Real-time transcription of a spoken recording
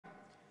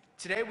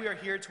Today we are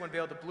here to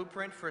unveil the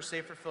blueprint for a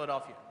safer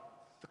Philadelphia,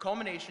 the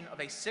culmination of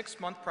a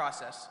 6-month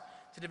process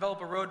to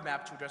develop a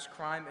roadmap to address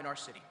crime in our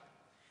city.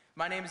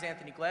 My name is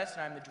Anthony Glass,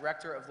 and I am the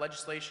Director of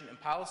Legislation and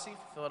Policy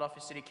for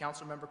Philadelphia City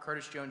Council Member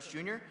Curtis Jones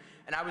Jr.,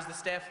 and I was the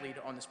staff lead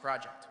on this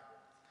project.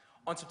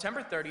 On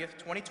September 30th,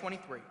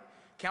 2023,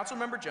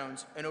 Councilmember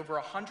Jones and over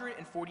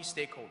 140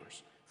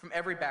 stakeholders from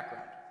every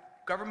background,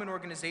 government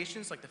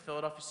organizations like the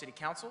Philadelphia City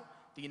Council,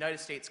 the United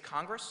States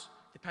Congress,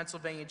 the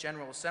Pennsylvania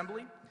General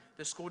Assembly,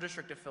 the School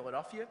District of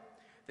Philadelphia,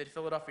 the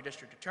Philadelphia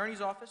District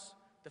Attorney's Office,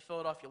 the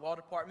Philadelphia Law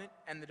Department,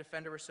 and the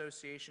Defender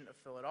Association of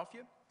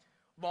Philadelphia,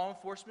 law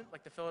enforcement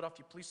like the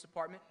Philadelphia Police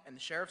Department and the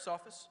Sheriff's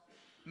Office,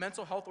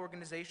 mental health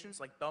organizations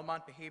like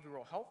Belmont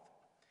Behavioral Health,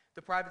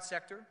 the private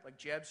sector like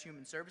JEBS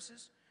Human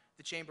Services,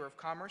 the Chamber of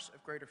Commerce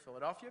of Greater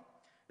Philadelphia,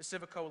 the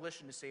Civic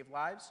Coalition to Save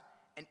Lives,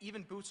 and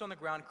even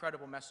boots-on-the-ground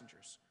credible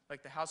messengers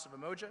like the House of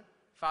Umoja,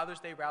 Father's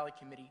Day Rally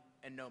Committee,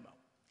 and NOMO.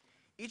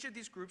 Each of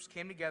these groups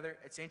came together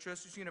at St.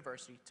 Joseph's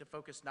University to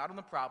focus not on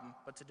the problem,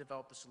 but to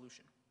develop the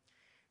solution.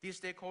 These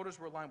stakeholders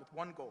were aligned with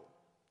one goal: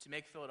 to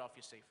make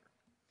Philadelphia safer.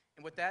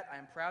 And with that, I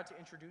am proud to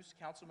introduce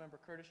Councilmember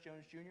Curtis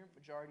Jones Jr.,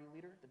 Majority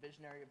Leader, the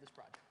visionary of this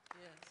project.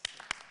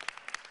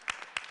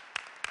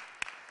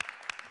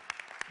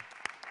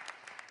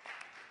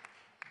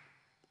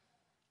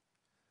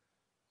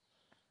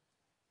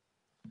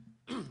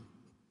 Yes.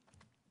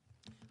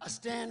 I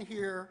stand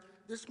here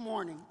this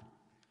morning,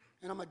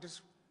 and I'm going to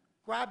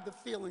describe the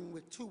feeling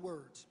with 2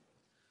 words.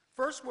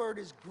 First word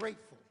is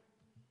grateful.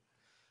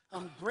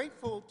 I'm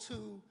grateful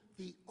to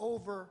the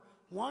over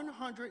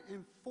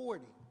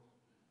 140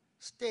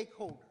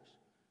 stakeholders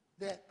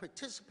that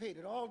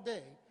participated all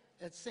day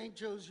at St.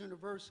 Joe's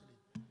University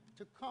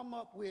to come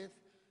up with,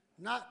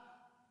 not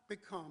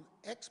become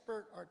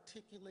expert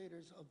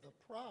articulators of the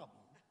problem.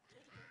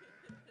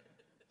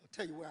 I'll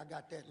tell you where I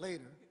got that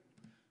later.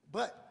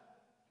 But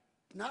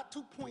not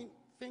to point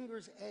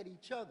fingers at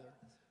each other,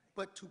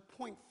 but to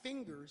point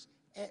fingers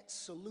at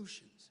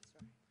solutions.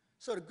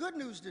 So the good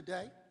news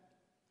today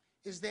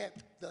is that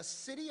the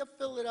city of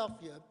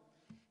Philadelphia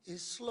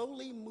is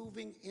slowly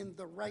moving in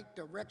the right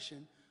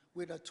direction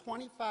with a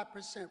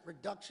 25%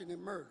 reduction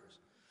in murders.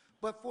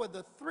 But for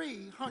the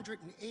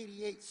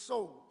 388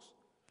 souls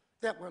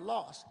that were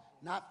lost,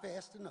 not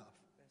fast enough.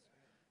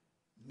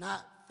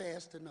 Not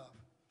fast enough.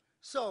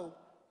 So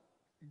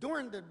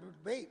during the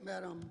debate,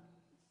 Madam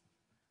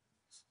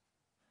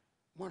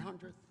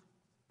 100th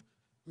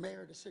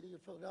Mayor of the City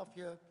of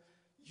Philadelphia,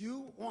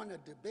 you on a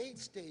debate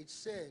stage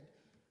said,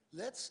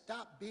 let's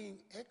stop being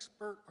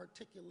expert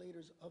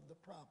articulators of the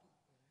problem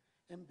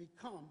and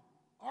become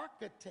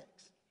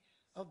architects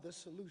of the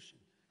solution.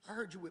 I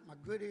heard you with my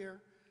good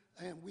ear,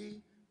 and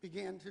we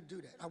began to do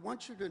that. I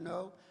want you to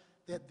know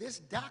that this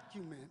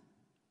document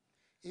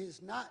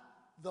is not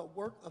the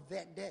work of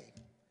that day.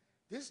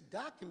 This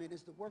document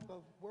is the work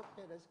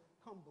that has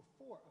come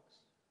before us,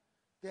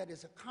 that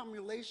is a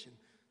cumulation.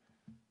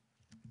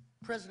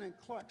 President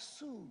Clark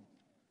sued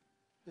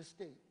the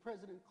state.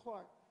 President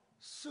Clark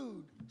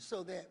sued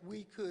so that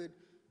we could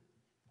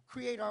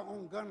create our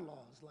own gun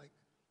laws, like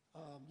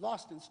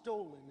lost and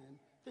stolen and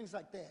things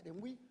like that.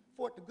 And we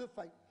fought the good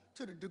fight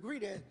to the degree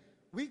that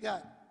we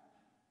got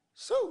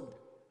sued.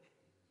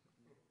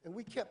 And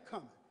we kept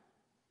coming.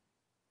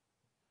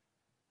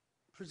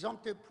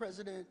 Presumptive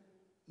President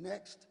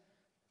next,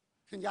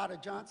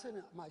 Kenyatta Johnson,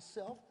 and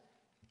myself,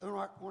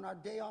 on our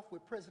day off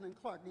with President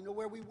Clark. You know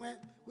where we went?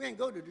 We didn't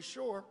go to the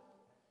shore.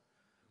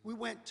 We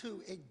went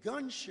to a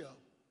gun show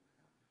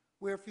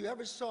where, if you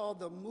ever saw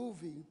the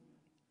movie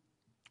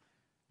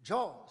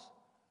Jaws,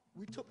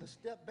 we took a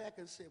step back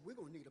and said, we're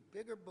going to need a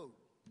bigger boat,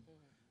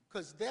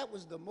 because that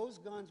was the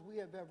most guns we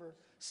have ever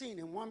seen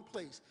in one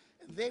place.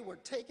 And they were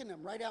taking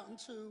them right out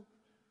into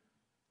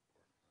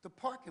the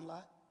parking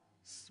lot,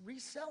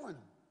 reselling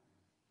them.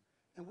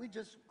 And we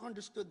just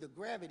understood the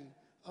gravity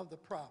of the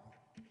problem.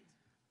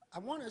 I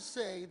want to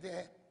say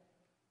that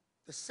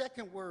the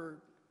second word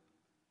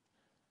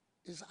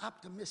is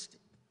optimistic.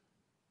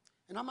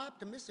 And I'm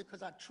optimistic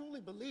because I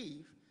truly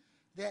believe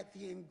that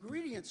the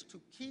ingredients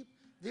to keep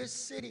this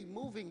city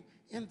moving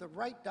in the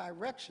right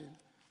direction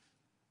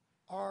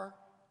are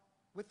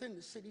within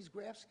the city's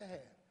grasp to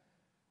have.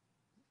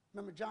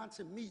 Member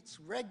Johnson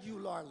meets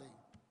regularly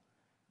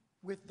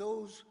with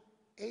those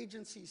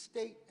agencies,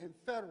 state and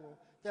federal,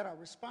 that are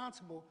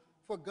responsible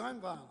for gun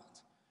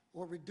violence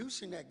or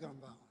reducing that gun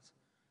violence,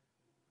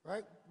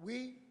 right?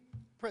 We,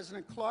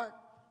 President Clark,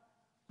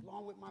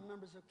 along with my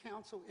members of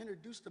council,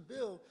 introduced a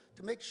bill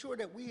to make sure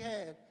that we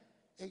had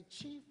a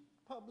chief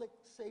public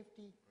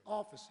safety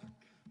officer.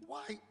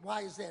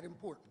 Why is that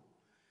important?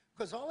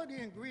 Because all of the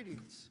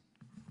ingredients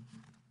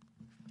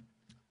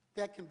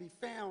that can be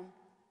found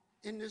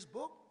in this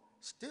book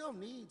still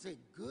needs a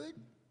good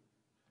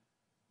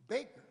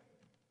baker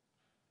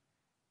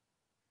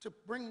to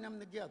bring them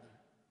together,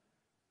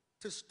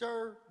 to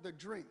stir the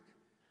drink,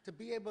 to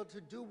be able to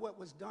do what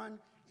was done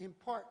in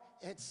part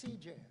at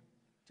CJAB,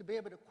 to be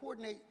able to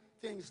coordinate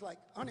things like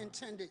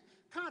unintended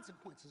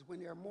consequences. When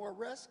there are more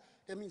arrests,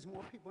 that means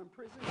more people in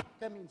prison,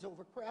 that means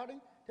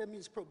overcrowding, That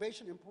means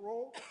probation and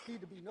parole need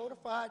to be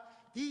notified.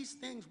 These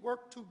things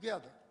work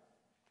together.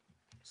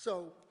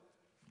 So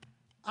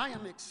I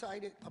am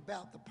excited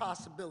about the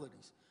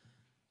possibilities.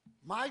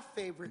 My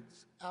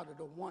favorites out of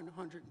the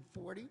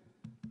 140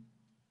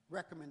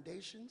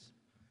 recommendations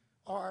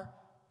are,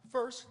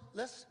 first,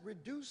 let's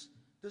reduce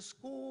the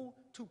school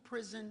to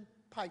prison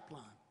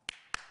pipeline.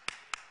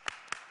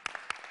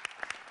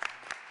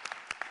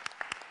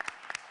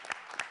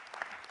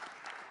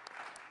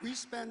 We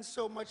spend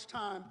so much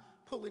time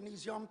pulling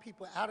these young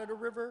people out of the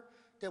river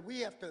that we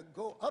have to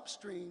go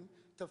upstream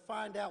to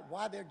find out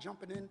why they're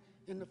jumping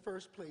in the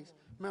first place.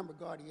 Remember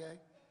Gardier,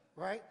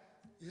 right?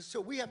 So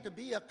we have to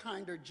be a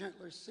kinder,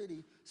 gentler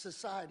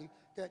society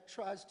that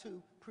tries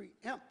to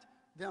preempt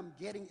them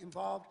getting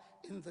involved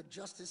in the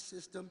justice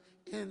system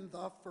in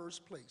the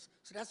first place.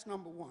 So that's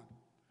number one.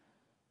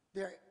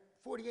 There are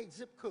 48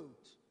 zip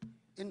codes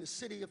in the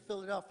city of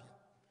Philadelphia.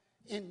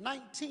 In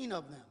 19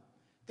 of them,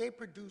 they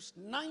produce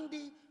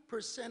 90%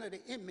 of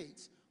the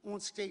inmates on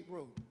State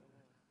Road.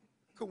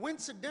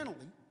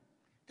 Coincidentally,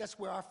 that's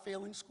where our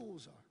failing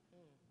schools are.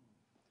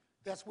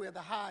 That's where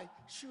the high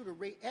shooter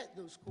rate at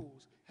those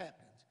schools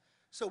happens.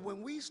 So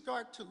when we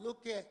start to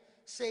look at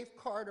safe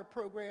corridor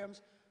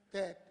programs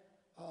that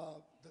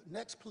the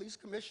next police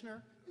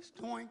commissioner is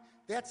doing,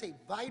 that's a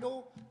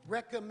vital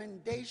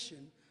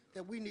recommendation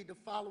that we need to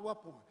follow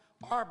up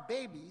on. Our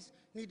babies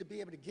need to be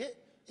able to get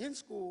in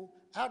school,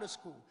 out of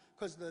school,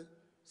 because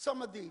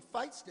some of the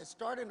fights that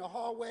start in the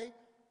hallway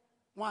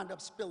wind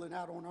up spilling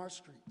out on our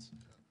streets.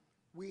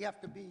 We have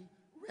to be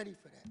ready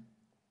for that.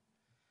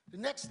 The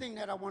next thing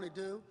that I want to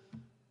do,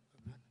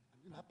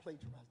 I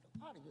plagiarized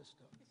a lot of your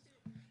stuff,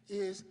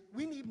 is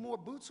we need more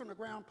boots on the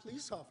ground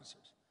police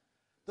officers.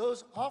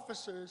 Those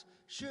officers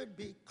should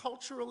be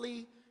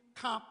culturally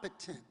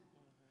competent.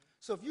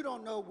 So if you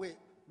don't know what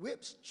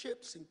whips,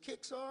 chips, and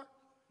kicks are,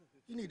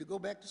 you need to go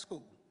back to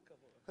school.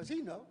 Because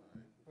he know,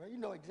 right? You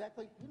know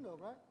exactly,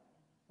 right?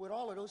 What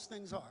all of those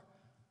things are.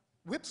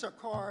 Whips are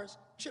cars,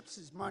 chips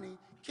is money,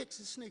 kicks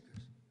is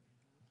sneakers.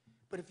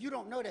 But if you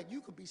don't know that, you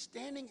could be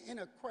standing in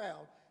a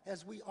crowd,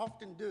 as we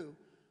often do,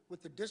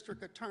 with the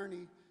district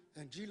attorney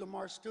and G.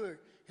 Lamar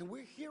Stewart, and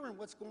we're hearing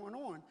what's going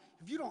on.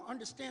 If you don't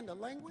understand the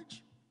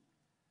language,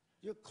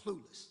 you're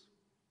clueless.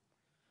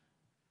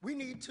 We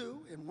need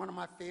to, and one of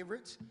my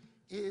favorites,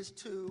 is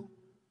to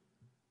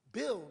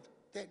build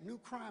that new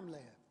crime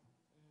lab.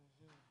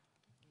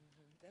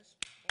 That's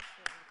what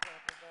we're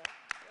talking about.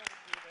 Gotta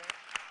do that.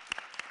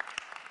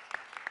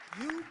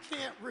 You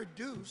can't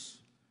reduce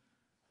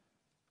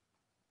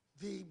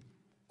the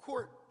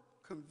court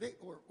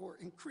convict or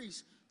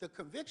increase the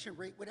conviction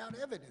rate without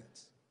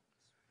evidence.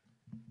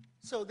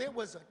 So there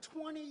was a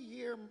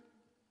 20-year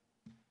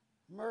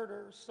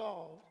murder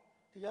solved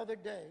the other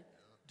day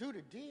due to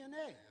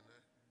DNA.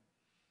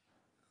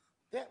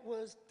 That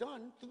was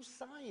done through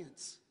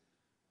science.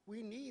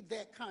 We need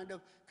that kind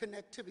of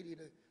connectivity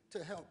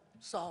to help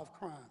solve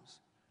crimes.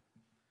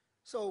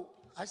 So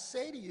I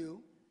say to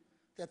you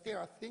that there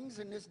are things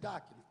in this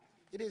document.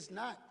 It is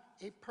not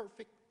a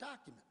perfect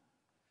document,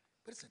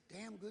 but it's a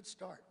damn good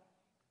start.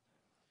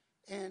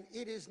 And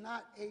it is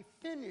not a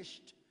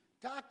finished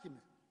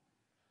document.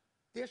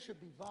 There should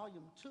be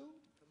volume 2,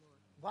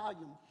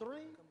 volume 3,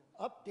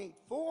 update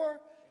 4,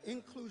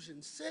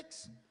 inclusion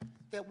 6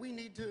 that we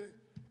need to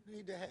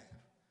have.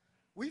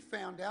 We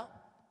found out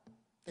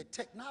that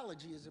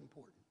technology is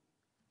important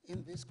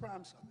in this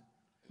crime summit.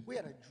 We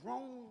had a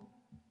drone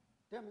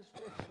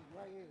demonstration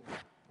right here,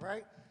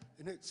 right?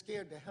 And it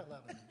scared the hell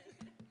out of me.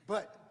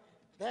 But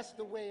that's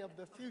the way of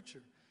the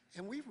future.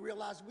 And we've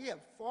realized we have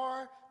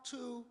far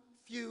too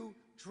few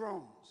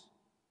drones.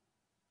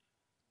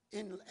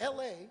 In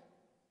LA,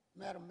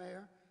 Madam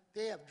Mayor,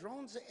 they have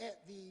drones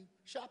at the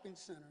shopping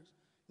centers,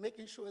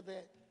 making sure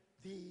that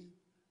the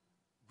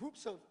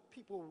groups of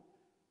people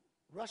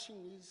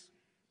rushing these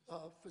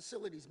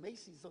facilities,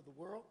 Macy's of the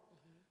world,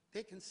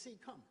 they can see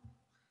coming.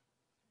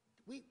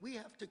 We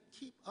have to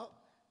keep up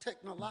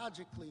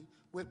technologically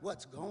with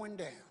what's going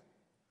down.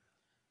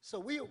 So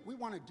we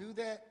want to do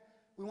that.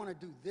 We want to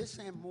do this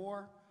and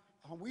more.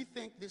 We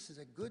think this is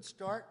a good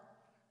start.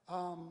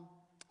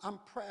 I'm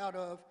proud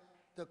of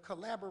the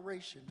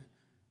collaboration.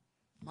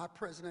 My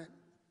president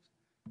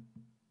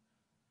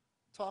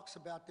talks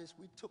about this.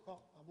 We took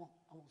off, I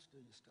won't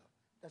steal your stuff.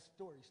 That's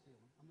story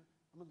stealing.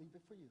 I'm gonna leave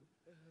it for you.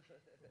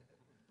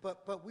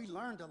 But we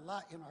learned a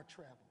lot in our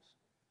travels.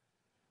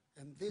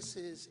 And this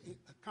is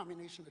a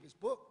combination of this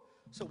book.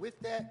 So with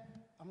that,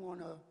 I'm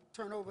gonna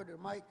turn over the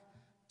mic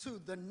to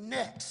the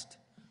next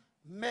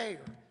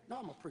mayor. No,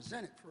 I'm gonna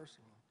present it first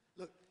of all.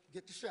 Look,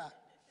 get the shot.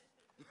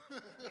 I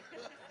love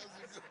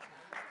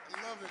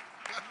it.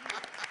 I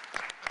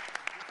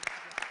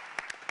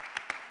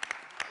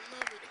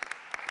love it.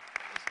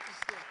 That's good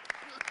stuff.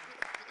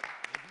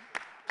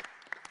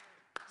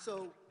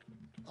 So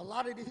a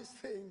lot of these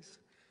things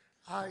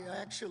I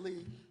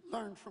actually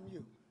learned from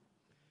you.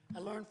 I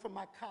learned from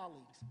my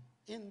colleagues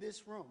in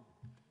this room.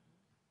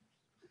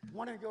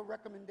 One of your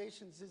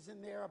recommendations is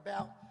in there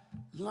about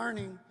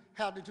learning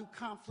how to do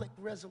conflict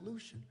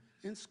resolution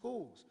in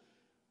schools.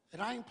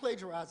 and I ain't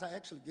plagiarized, I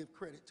actually give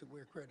credit to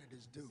where credit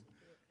is due.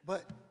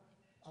 But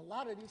a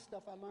lot of these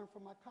stuff I learned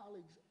from my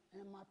colleagues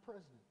and my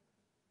president,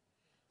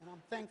 and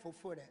I'm thankful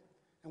for that.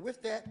 And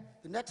with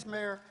that, the next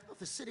mayor of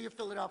the city of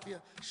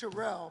Philadelphia,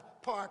 Cherelle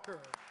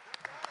Parker.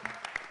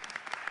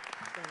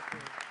 Thank you.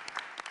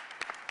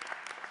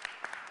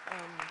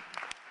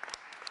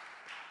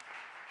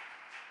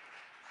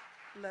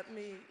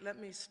 Let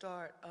me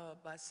start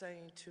by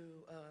saying to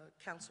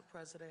Council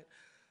President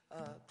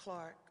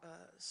Clark,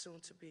 soon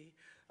to be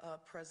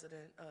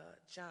President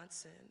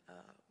Johnson,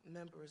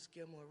 members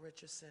Gilmore,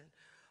 Richardson,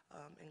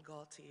 and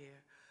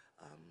Gaultier.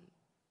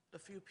 A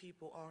few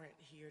people aren't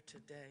here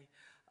today.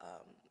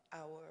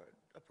 Our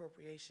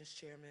Appropriations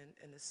Chairman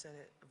in the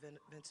Senate,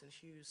 Vincent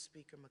Hughes,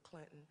 Speaker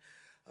McClinton,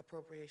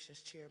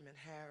 Appropriations Chairman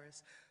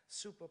Harris.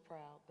 Super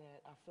proud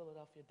that our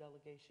Philadelphia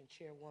Delegation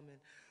Chairwoman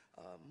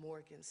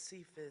Morgan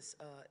Cephas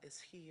is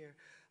here.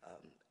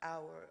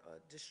 Our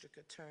District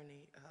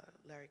Attorney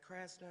Larry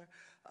Krasner,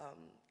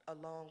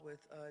 along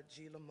with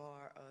G.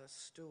 Lamar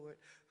Stewart,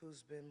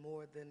 who's been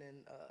more than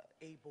an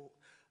able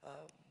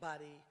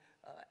body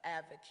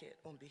advocate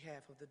on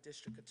behalf of the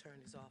District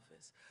Attorney's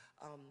Office.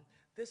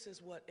 This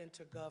is what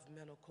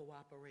intergovernmental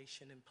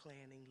cooperation and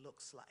planning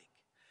looks like.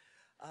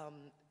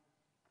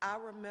 I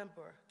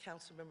remember,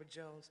 Councilmember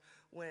Jones,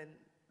 when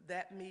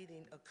that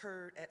meeting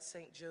occurred at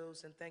St.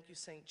 Joe's, and thank you,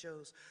 St.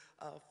 Joe's,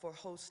 for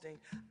hosting.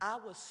 I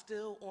was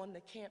still on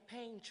the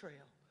campaign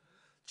trail,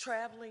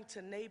 traveling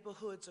to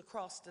neighborhoods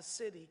across the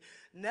city,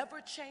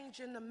 never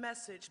changing the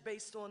message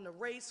based on the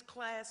race,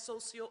 class,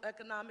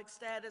 socioeconomic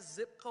status,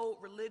 zip code,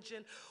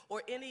 religion,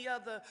 or any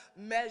other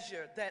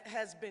measure that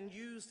has been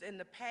used in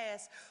the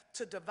past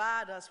to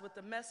divide us, with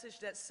the message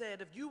that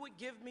said, if you would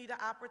give me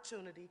the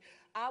opportunity,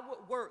 I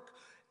would work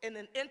in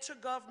an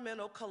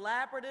intergovernmental,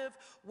 collaborative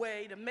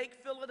way to make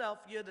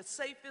Philadelphia the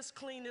safest,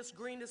 cleanest,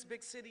 greenest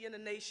big city in the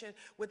nation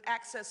with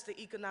access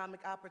to economic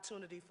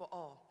opportunity for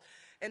all.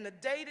 And the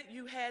day that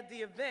you had the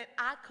event,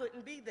 I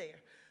couldn't be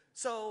there.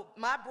 So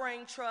my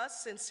brain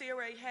trust,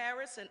 Sincere A.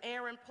 Harris and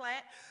Aaron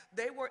Platt,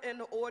 they were in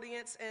the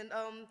audience, and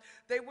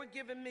they were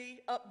giving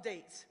me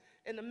updates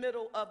in the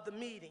middle of the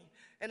meeting.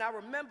 And I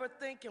remember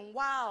thinking,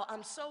 wow,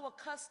 I'm so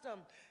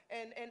accustomed,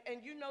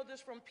 and you know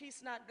this from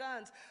Peace Not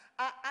Guns,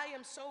 I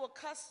am so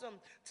accustomed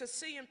to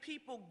seeing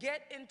people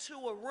get into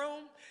a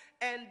room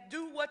and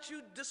do what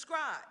you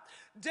described,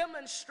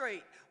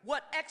 demonstrate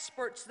what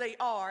experts they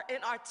are in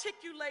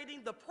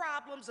articulating the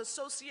problems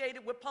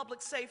associated with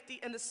public safety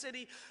in the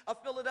city of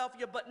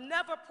Philadelphia, but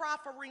never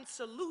proffering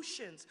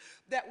solutions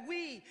that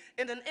we,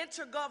 in an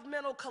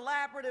intergovernmental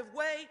collaborative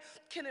way,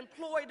 can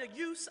employ the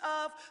use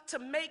of to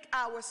make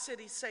our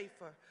city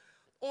safer.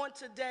 On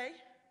today,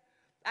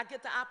 I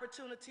get the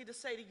opportunity to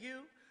say to you,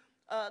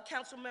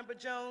 Councilmember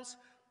Jones,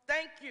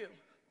 thank you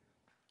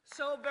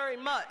so very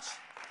much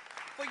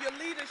for your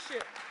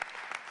leadership.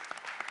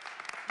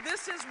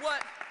 This is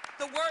what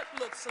the work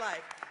looks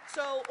like.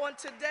 So on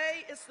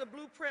today, it's the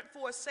blueprint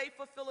for a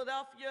safer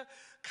Philadelphia,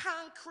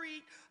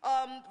 concrete,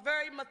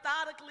 very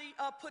methodically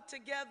put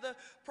together,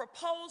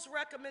 proposed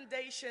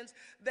recommendations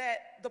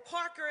that the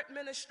Parker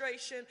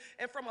administration,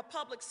 and from a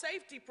public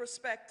safety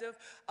perspective,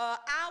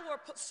 our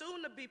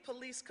soon-to-be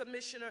police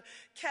commissioner,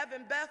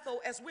 Kevin Bethel,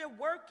 as we're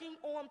working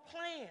on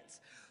plans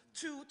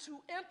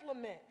to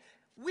implement.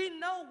 We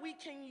know we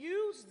can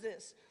use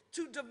this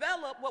to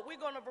develop what we're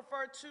going to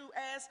refer to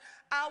as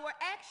our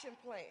action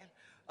plan.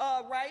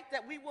 Right,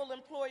 that we will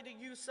employ the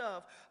use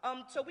of.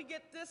 So we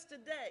get this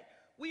today.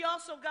 We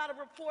also got a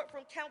report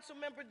from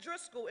Councilmember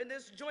Driscoll in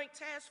this Joint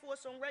Task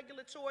Force on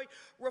Regulatory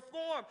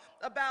Reform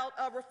about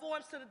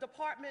reforms to the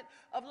Department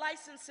of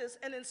Licenses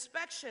and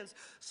Inspections.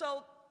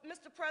 So,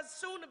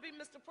 soon to be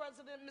Mr.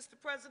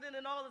 President,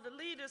 and all of the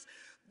leaders,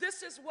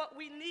 this is what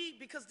we need,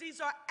 because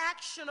these are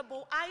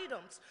actionable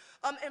items.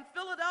 And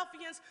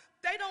Philadelphians,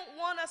 they don't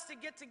want us to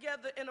get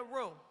together in a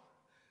room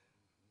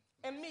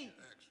and meet.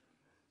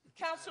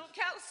 Council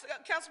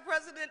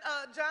President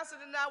Johnson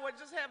and I were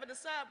just having a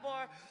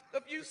sidebar a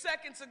few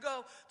seconds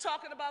ago,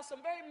 talking about some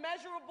very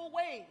measurable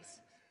ways,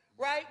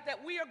 right,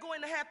 that we are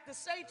going to have to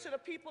say to the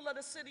people of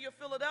the city of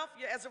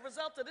Philadelphia, as a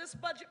result of this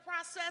budget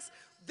process,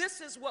 this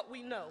is what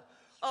we know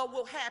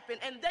will happen.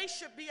 And they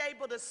should be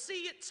able to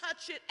see it,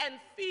 touch it, and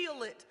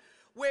feel it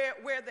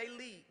where they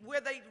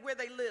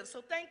live.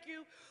 So thank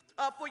you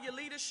for your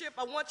leadership.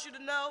 I want you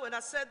to know, and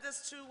I said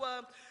this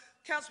to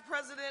Council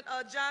President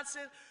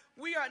Johnson,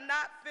 we are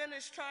not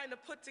finished trying to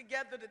put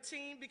together the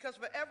team, because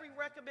for every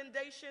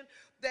recommendation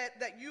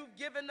that you've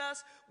given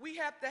us, we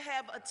have to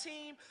have a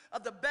team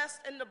of the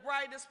best and the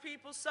brightest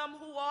people, some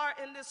who are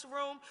in this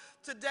room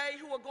today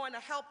who are going to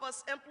help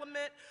us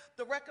implement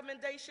the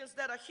recommendations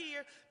that are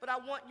here. But I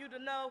want you to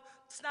know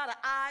it's not an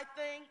I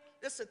thing,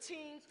 it's a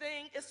team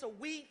thing, it's a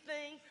we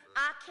thing.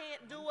 I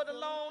can't do it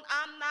alone.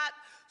 I'm not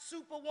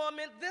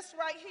Superwoman. This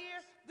right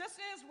here, this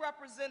is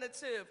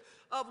representative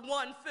of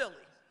one Philly,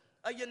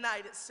 a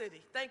united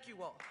city. Thank you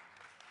all.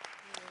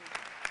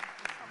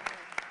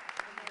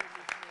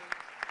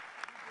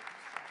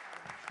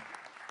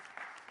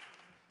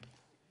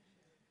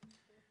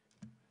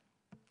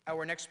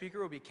 Our next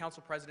speaker will be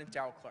Council President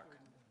Darrell Clark.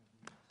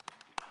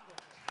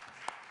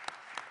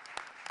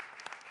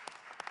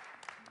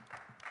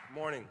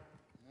 Morning.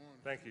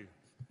 Thank you.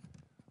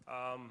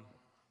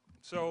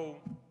 So,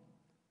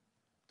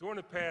 during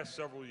the past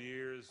several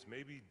years,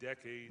 maybe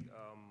decade,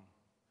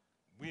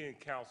 we in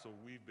council,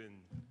 we've been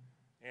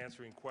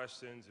answering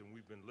questions and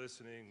we've been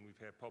listening. We've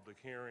had public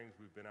hearings,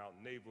 we've been out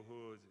in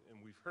neighborhoods, and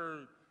we've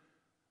heard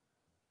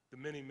the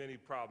many, many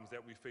problems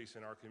that we face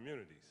in our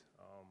communities.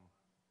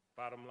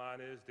 Bottom line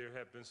is there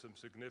have been some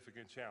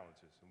significant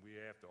challenges, and we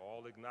have to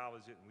all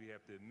acknowledge it and we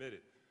have to admit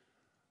it.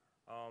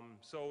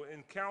 So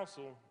in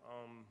council,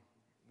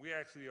 we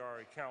actually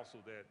are a council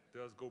that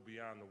does go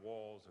beyond the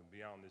walls and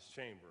beyond this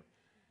chamber.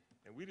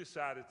 And we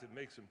decided to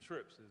make some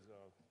trips, as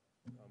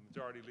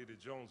Majority Leader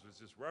Jones was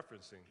just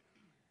referencing.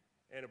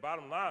 And the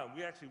bottom line,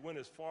 we actually went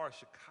as far as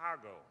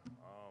Chicago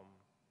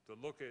to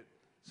look at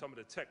some of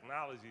the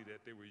technology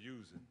that they were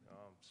using,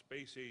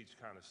 space age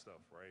kind of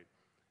stuff, right?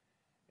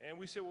 And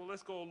we said, well,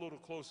 let's go a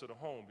little closer to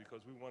home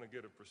because we want to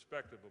get a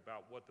perspective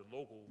about what the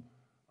local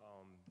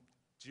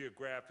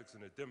geographics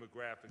and the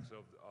demographics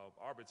of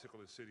our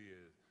particular city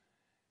is.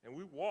 And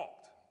we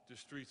walked the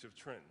streets of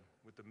Trenton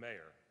with the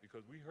mayor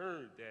because we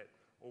heard that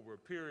over a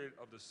period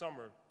of the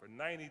summer, for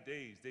 90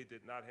 days, they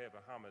did not have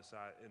a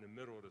homicide in the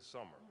middle of the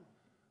summer.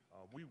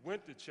 We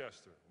went to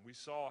Chester. We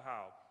saw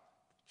how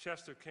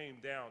Chester came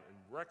down in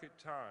record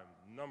time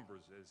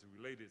numbers as it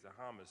related to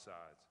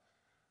homicides.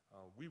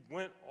 We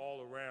went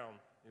all around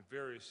in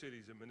various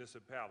cities and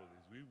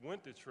municipalities. We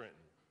went to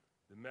Trenton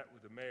to met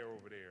with the mayor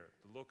over there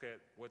to look at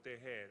what they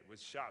had with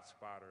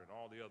ShotSpotter and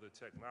all the other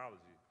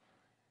technology.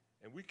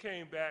 And we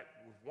came back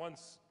with one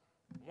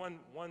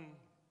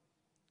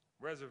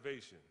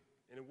reservation,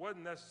 and it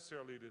wasn't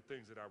necessarily the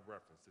things that I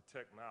referenced, the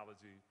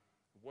technology.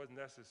 It wasn't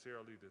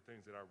necessarily the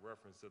things that I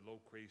referenced, the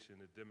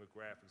location, the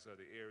demographics of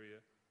the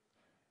area.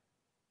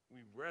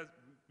 We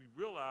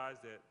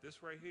realized that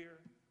this right here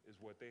is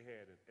what they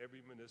had in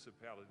every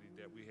municipality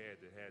that we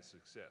had that had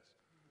success,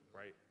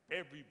 right?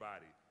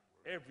 Everybody,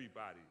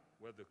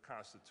 whether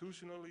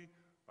constitutionally,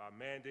 by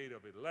mandate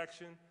of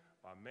election,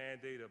 by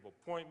mandate of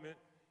appointment,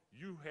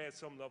 you had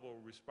some level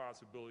of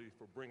responsibility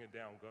for bringing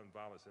down gun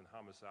violence and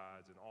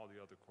homicides and all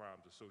the other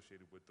crimes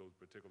associated with those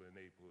particular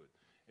neighborhoods.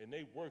 And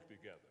they worked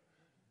together,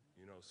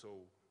 you know,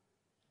 so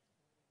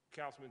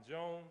Councilman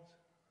Jones,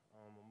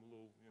 I'm a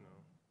little, you know,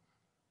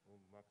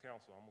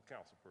 I'm a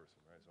council person,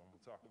 right? So I'm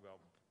gonna talk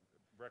about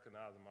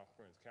recognizing my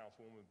friends.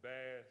 Councilwoman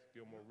Bass,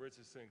 Gilmore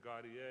Richardson,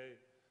 Gaudier,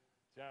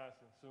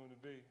 Johnson, soon to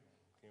be.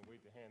 Can't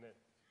wait to hand that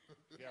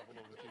gavel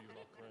over to you,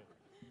 my friend.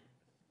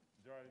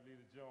 Majority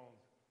Leader Jones,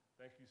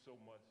 thank you so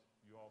much,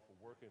 you all, for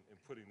working and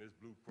putting this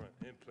blueprint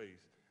in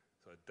place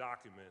to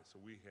document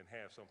so we can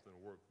have something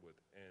to work with.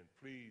 And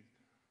please,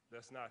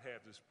 let's not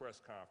have this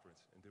press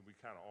conference and then we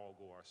kind of all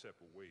go our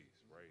separate ways,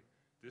 right?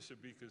 This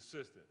should be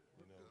consistent,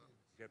 you know.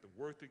 You have to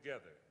work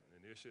together, and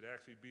there should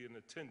actually be an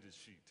attendance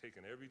sheet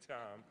taken every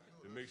time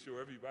to make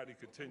sure everybody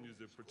continues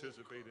to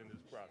participate in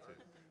this process.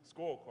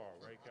 Scorecard,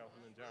 right,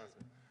 Councilman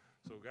Johnson?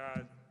 So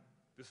guys,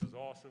 this is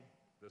awesome.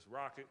 Let's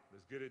rock it,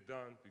 let's get it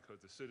done, because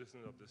the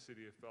citizens of the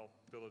city of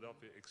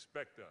Philadelphia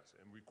expect us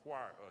and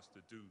require us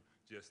to do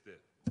just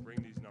that. Bring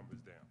these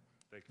numbers down.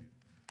 Thank you.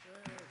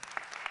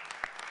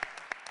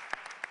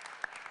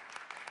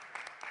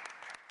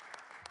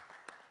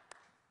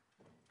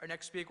 Our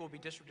next speaker will be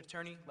District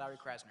Attorney Larry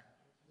Krasner.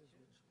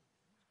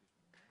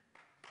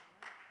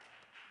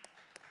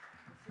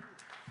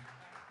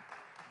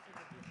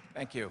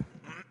 Thank you.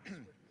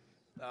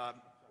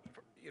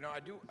 You know,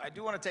 I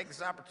do want to take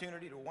this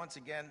opportunity to once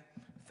again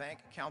thank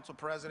Council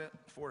President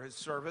for his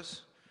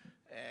service.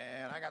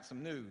 And I got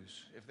some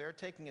news. If they're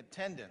taking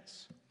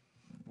attendance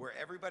where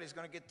everybody's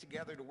going to get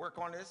together to work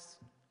on this,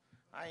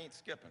 I ain't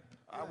skipping.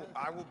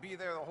 I will be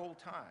there the whole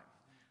time.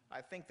 I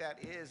think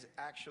that is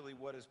actually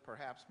what is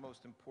perhaps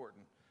most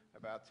important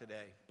about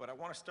today. But I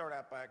want to start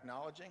out by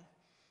acknowledging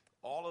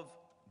all of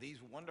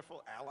these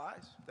wonderful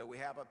allies that we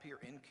have up here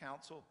in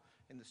Council,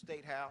 in the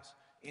State House,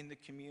 in the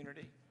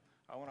community.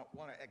 I want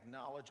to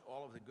acknowledge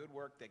all of the good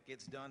work that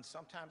gets done,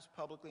 sometimes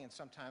publicly and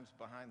sometimes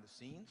behind the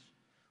scenes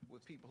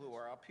with people who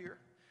are up here.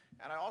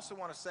 And I also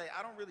want to say,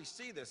 I don't really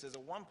see this as a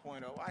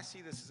 1.0, I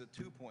see this as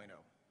a 2.0.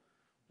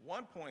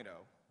 1.0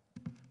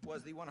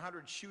 was the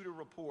 100 shooter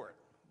report,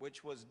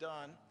 which was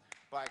done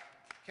by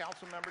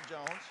Councilmember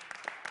Jones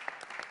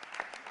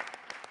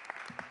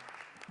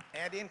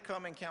and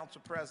incoming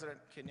Council President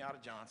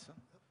Kenyatta Johnson.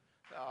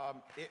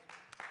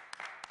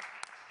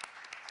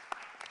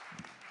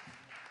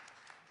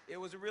 It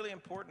was a really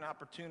important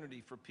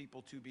opportunity for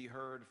people to be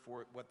heard,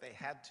 for what they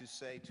had to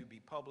say to be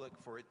public,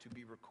 for it to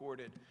be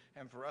recorded,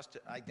 and for us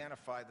to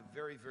identify the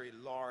very, very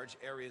large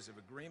areas of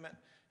agreement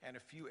and a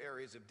few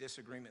areas of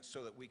disagreement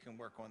so that we can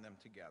work on them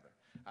together.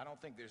 I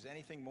don't think there's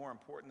anything more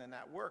important than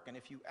that work. And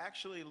if you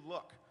actually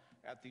look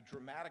at the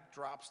dramatic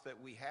drops that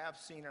we have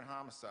seen in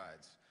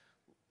homicides,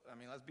 I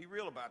mean, let's be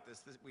real about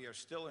this. We are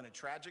still in a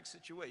tragic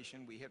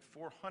situation. We hit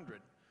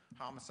 400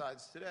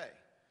 homicides today,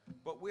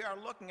 but we are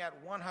looking at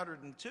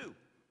 102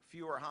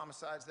 fewer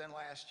homicides than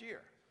last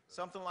year.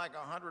 something like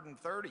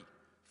 130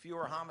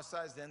 fewer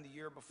homicides than the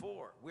year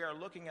before. We are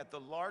looking at the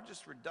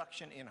largest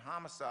reduction in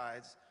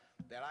homicides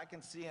that I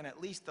can see in at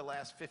least the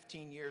last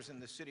 15 years in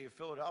the city of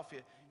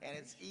Philadelphia, and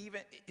it's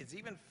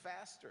even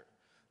faster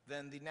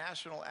than the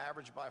national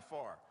average by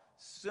far.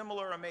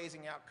 Similar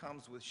amazing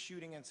outcomes with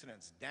shooting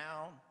incidents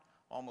down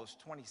almost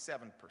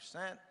 27%,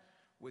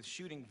 with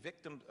shooting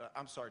victims,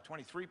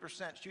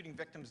 23%, shooting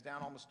victims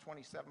down almost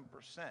 27%.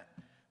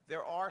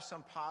 There are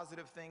some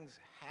positive things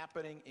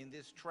happening in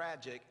this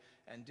tragic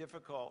and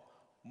difficult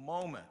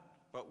moment,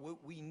 but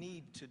what we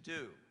need to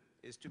do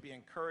is to be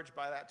encouraged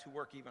by that, to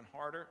work even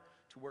harder,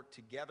 to work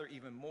together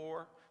even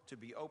more, to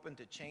be open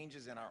to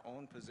changes in our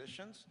own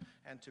positions,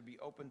 and to be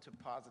open to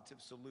positive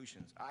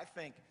solutions. I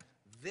think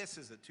this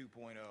is a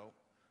 2.0.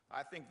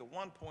 I think the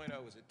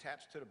 1.0 is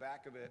attached to the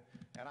back of it,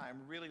 and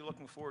I'm really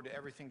looking forward to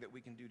everything that we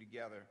can do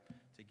together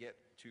to get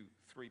to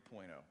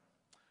 3.0.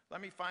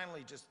 Let me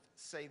finally just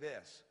say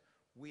this.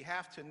 We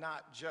have to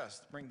not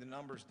just bring the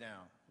numbers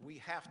down. We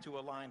have to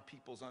align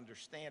people's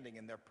understanding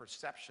and their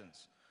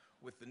perceptions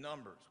with the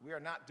numbers. We are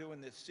not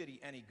doing this city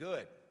any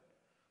good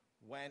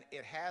when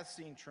it has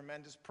seen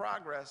tremendous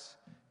progress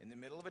in the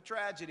middle of a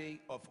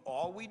tragedy of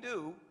all we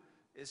do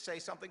is say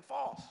something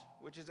false,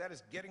 which is that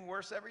it's getting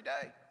worse every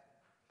day.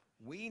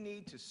 We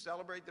need to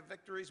celebrate the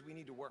victories, we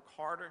need to work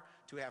harder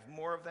to have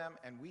more of them,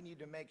 and we need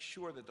to make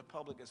sure that the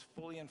public is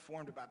fully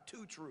informed about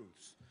two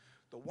truths.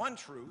 The one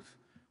truth,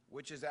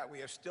 which is that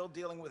we are still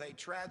dealing with a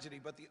tragedy,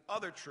 but the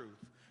other truth,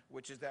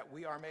 which is that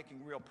we are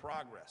making real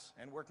progress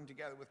and working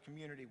together with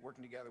community,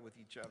 working together with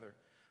each other.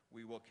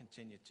 We will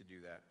continue to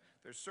do that.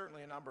 There's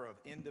certainly a number of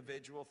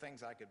individual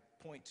things I could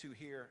point to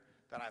here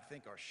that I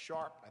think are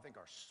sharp, I think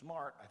are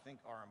smart, I think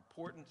are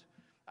important.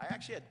 I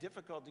actually had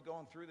difficulty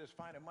going through this,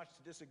 finding much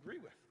to disagree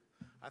with.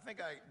 I think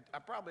I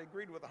probably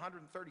agreed with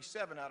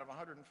 137 out of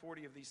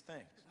 140 of these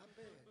things.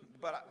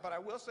 But I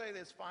will say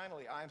this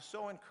finally, I'm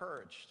so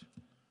encouraged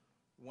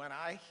when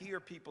I hear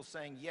people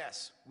saying,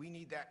 yes, we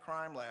need that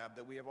crime lab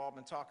that we have all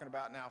been talking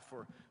about now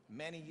for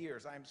many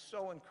years. I'm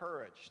so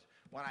encouraged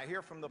when I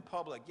hear from the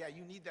public, yeah,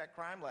 you need that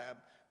crime lab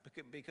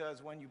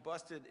because when you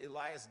busted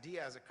Elias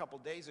Diaz a couple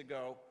days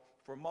ago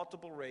for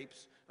multiple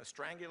rapes, a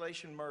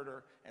strangulation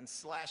murder, and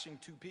slashing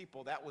 2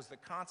 people, that was the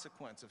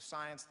consequence of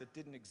science that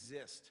didn't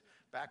exist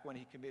back when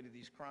he committed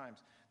these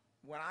crimes.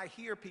 When I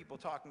hear people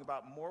talking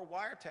about more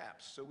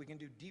wiretaps so we can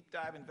do deep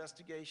dive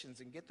investigations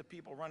and get the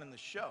people running the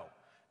show,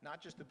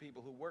 not just the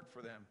people who work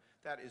for them,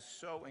 that is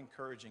so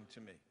encouraging to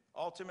me.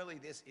 Ultimately,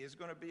 this is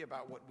going to be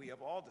about what we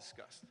have all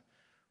discussed,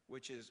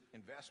 which is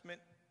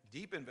investment,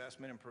 deep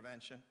investment in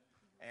prevention,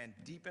 and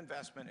deep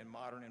investment in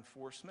modern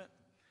enforcement,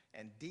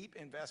 and deep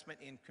investment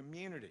in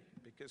community,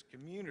 because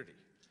community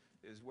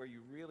is where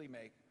you really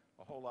make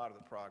a whole lot of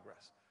the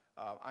progress.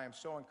 I am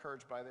so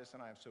encouraged by this,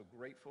 and I am so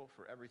grateful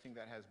for everything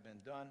that has been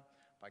done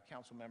by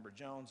Councilmember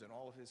Jones and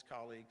all of his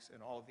colleagues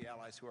and all of the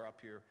allies who are up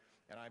here,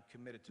 and I'm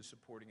committed to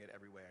supporting it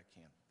every way I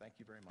can. Thank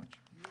you very much.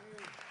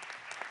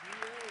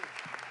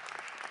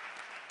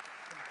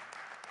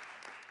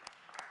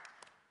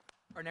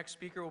 Our next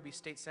speaker will be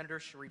State Senator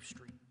Sharif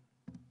Street.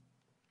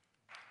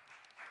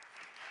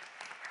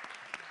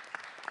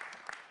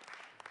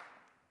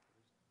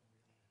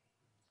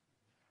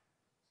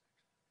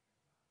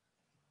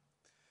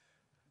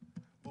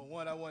 Well,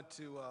 one, I want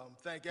to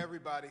thank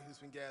everybody who's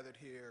been gathered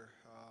here.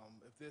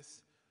 If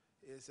this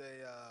is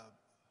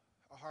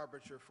a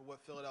harbinger for what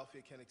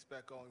Philadelphia can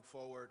expect going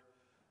forward,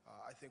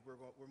 I think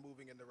we're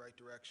moving in the right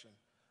direction.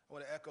 I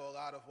want to echo a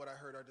lot of what I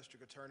heard our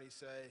district attorney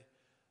say.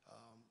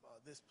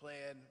 This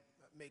plan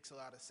makes a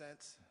lot of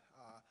sense.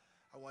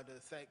 I wanted to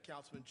thank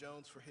Councilman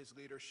Jones for his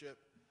leadership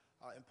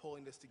in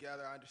pulling this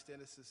together. I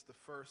understand this is the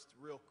first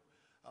real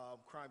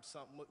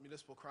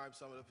municipal crime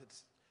summit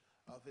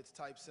of its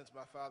type since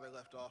my father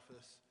left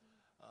office.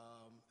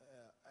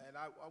 And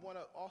I want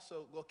to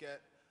also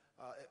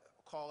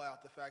call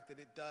out the fact that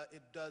it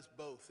does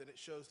both, and it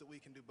shows that we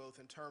can do both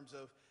in terms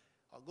of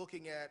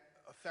looking at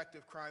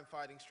effective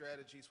crime-fighting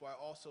strategies while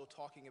also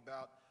talking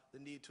about the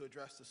need to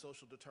address the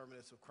social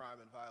determinants of crime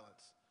and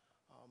violence.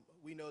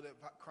 We know that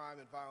crime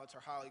and violence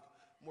are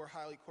more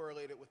highly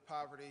correlated with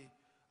poverty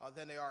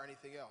than they are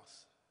anything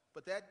else.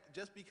 But that,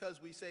 just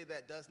because we say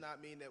that does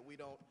not mean that we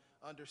don't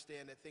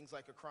understand that things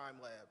like a crime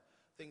lab,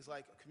 things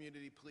like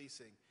community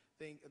policing,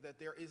 that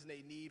there isn't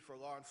a need for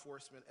law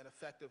enforcement and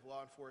effective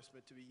law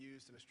enforcement to be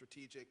used in a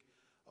strategic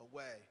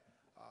way.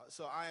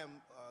 So I am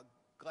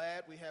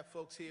glad we have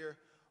folks here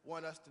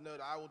want us to know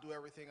that I will do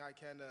everything I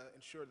can to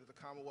ensure that the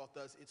Commonwealth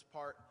does its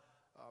part.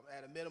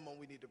 At a minimum,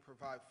 we need to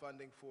provide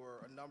funding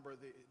for a number of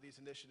these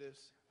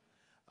initiatives.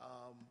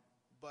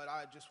 But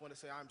I just want to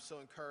say I'm so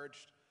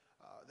encouraged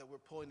that we're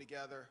pulling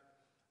together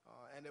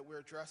and that we're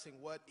addressing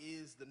what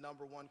is the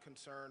 #1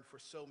 concern for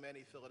so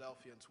many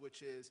Philadelphians,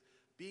 which is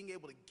being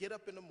able to get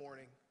up in the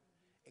morning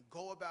and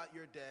go about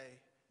your day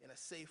in a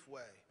safe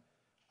way.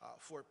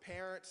 For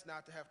parents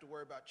not to have to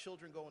worry about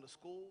children going to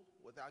school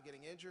without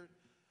getting injured.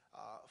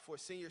 For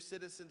senior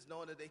citizens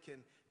knowing that they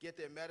can get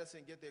their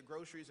medicine, get their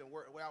groceries and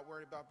without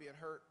worrying about being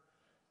hurt.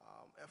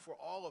 And for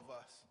all of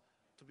us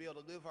to be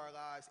able to live our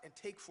lives and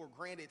take for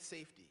granted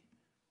safety,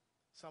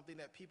 something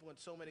that people in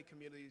so many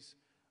communities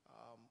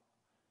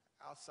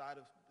outside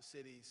of the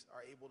cities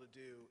are able to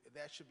do.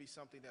 That should be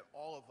something that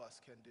all of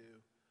us can do,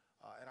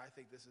 and I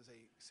think this is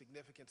a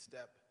significant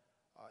step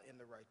in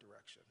the right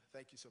direction.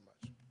 Thank you so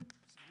much.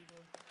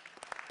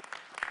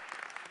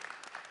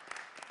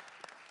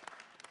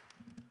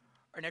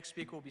 Our next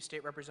speaker will be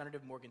State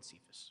Representative Morgan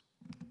Cephas.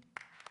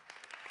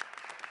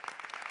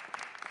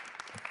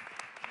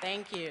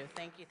 Thank you,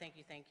 thank you, thank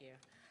you, thank you.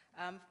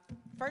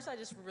 First, I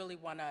just really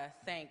want to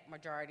thank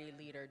Majority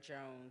Leader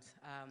Jones.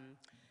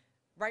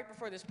 Right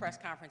before this press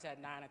conference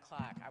at 9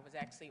 o'clock, I was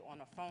actually on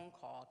a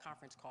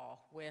conference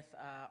call with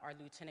our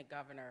Lieutenant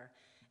Governor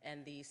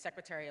and the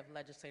Secretary of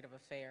Legislative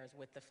Affairs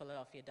with the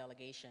Philadelphia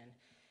delegation.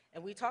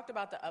 And we talked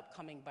about the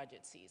upcoming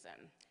budget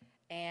season.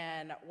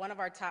 And one of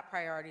our top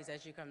priorities,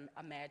 as you can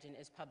imagine,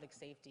 is public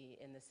safety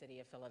in the city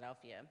of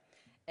Philadelphia.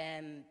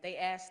 And they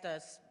asked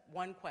us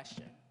one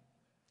question: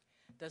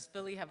 does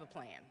Philly have a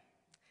plan?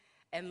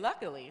 And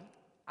luckily,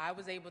 I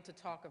was able to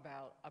talk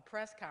about a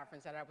press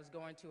conference that I was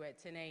going to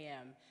at 10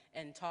 a.m.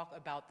 and talk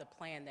about the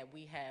plan that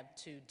we have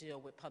to deal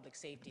with public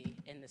safety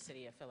in the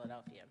city of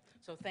Philadelphia.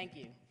 So thank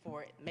you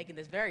for making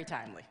this very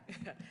timely.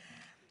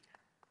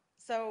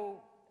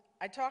 So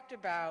I talked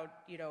about,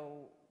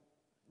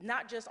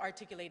 not just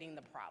articulating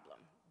the problem,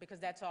 because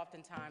that's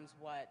oftentimes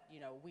what,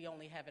 we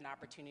only have an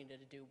opportunity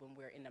to do when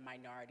we're in the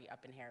minority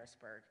up in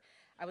Harrisburg.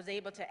 I was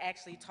able to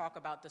actually talk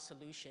about the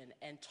solution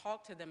and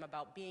talk to them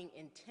about being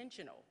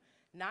intentional,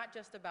 not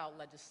just about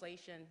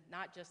legislation,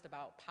 not just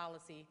about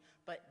policy,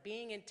 but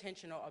being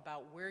intentional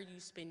about where you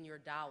spend your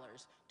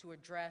dollars to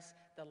address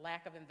the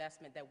lack of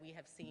investment that we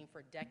have seen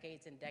for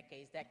decades and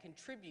decades that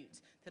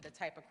contributes to the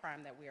type of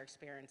crime that we are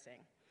experiencing.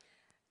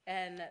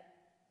 And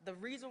the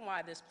reason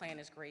why this plan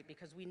is great,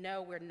 because we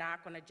know we're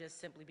not going to just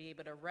simply be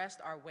able to wrest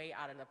our way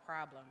out of the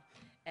problem.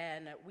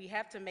 And we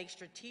have to make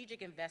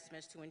strategic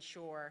investments to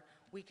ensure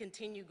we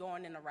continue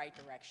going in the right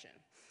direction.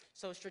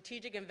 So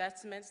strategic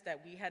investments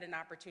that we had an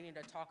opportunity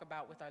to talk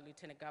about with our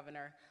Lieutenant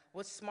Governor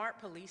was smart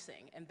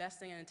policing,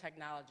 investing in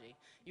technology.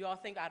 You all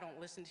think I don't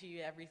listen to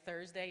you every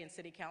Thursday in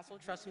City Council.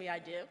 Trust me, I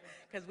do,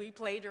 because we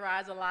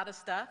plagiarize a lot of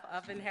stuff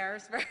up in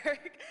Harrisburg.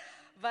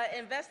 But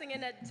investing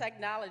in that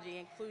technology,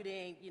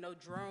 including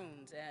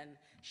drones and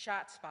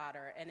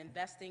ShotSpotter, and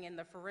investing in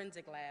the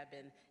forensic lab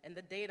and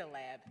the data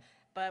lab.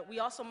 But we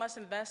also must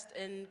invest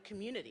in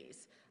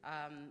communities,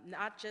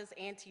 not just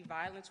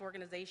anti-violence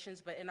organizations,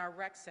 but in our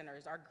rec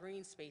centers, our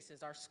green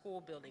spaces, our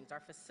school buildings, our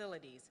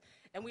facilities.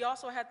 And we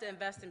also have to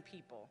invest in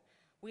people.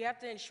 We have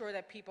to ensure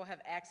that people have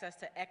access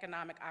to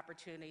economic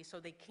opportunities so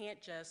they can't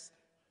just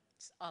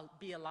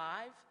be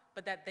alive,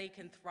 but that they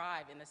can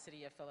thrive in the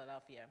city of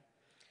Philadelphia.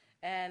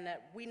 And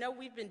we know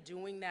we've been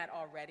doing that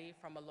already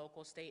from a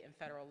local, state, and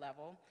federal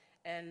level.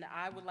 And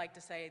I would like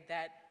to say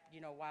that,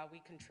 while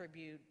we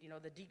contribute,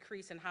 the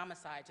decrease in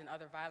homicides and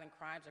other violent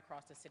crimes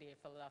across the city of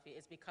Philadelphia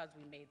is because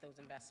we made those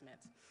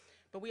investments.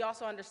 But we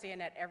also understand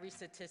that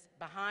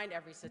behind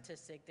every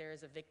statistic, there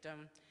is a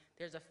victim,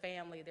 there's a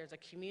family, there's a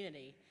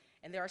community,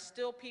 and there are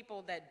still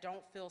people that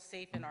don't feel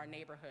safe in our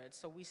neighborhoods.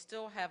 So we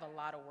still have a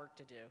lot of work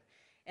to do.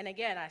 And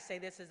again, I say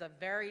this is a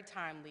very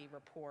timely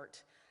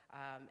report.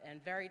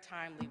 And very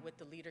timely with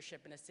the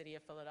leadership in the city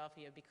of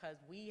Philadelphia, because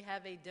we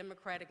have a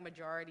Democratic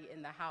majority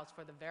in the House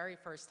for the very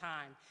first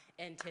time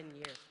in 10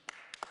 years.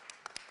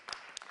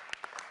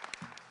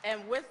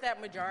 And with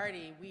that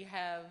majority, we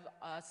have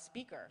a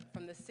speaker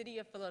from the city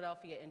of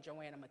Philadelphia in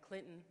Joanna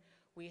McClinton.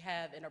 We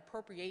have an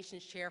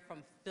appropriations chair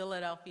from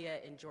Philadelphia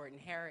in Jordan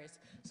Harris.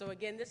 So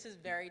again, this is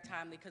very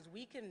timely because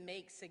we can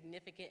make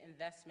significant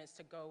investments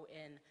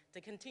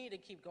to continue to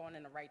keep going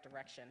in the right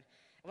direction.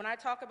 When I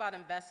talk about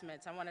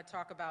investments, I want to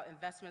talk about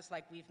investments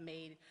like we've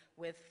made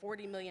with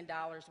 $40 million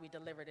we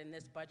delivered in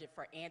this budget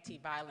for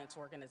anti-violence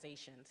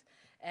organizations.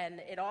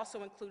 And it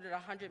also included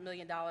 $100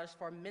 million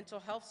for mental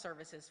health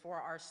services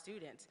for our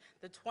students,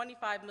 the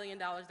 $25 million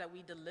that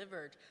we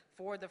delivered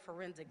for the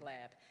forensic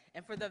lab.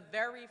 And for the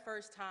very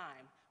first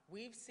time,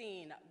 we've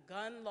seen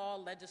gun law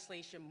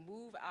legislation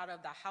move out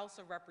of the House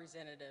of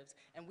Representatives,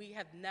 and we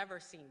have never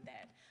seen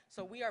that.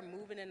 So we are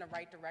moving in the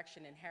right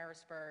direction in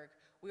Harrisburg.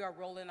 We are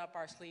rolling up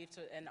our sleeves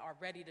and are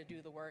ready to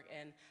do the work.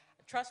 And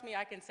trust me,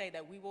 I can say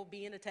that we will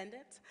be in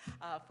attendance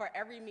for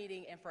every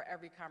meeting and for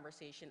every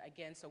conversation,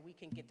 again, so we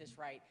can get this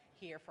right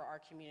here for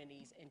our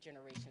communities and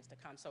generations to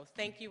come. So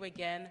thank you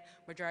again,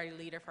 Majority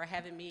Leader, for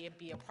having me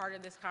be a part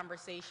of this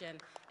conversation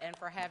and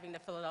for having the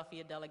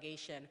Philadelphia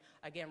delegation,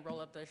 again, roll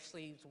up their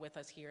sleeves with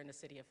us here in the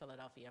city of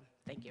Philadelphia.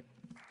 Thank you.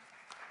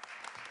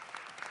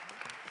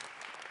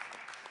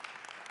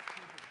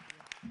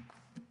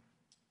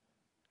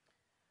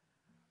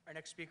 Our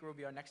next speaker will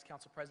be our next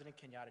Council President,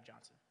 Kenyatta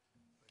Johnson.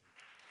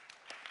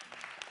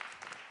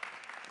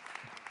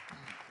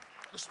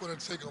 I just want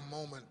to take a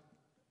moment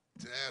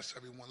to ask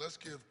everyone, let's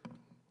give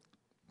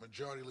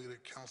Majority Leader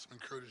Councilman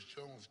Curtis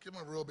Jones, give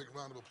him a real big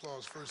round of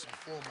applause first and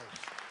foremost.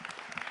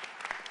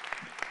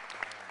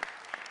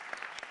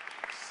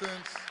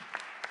 Since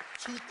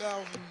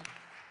 2000,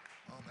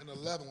 in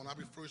 11, when I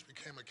first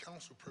became a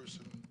council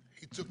person,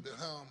 he took the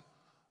helm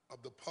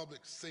of the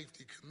Public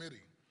Safety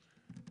Committee.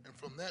 And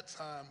from that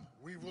time,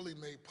 we really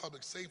made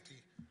public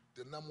safety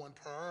the #1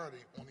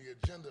 priority on the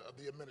agenda of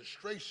the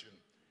administration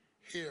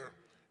here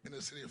in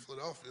the city of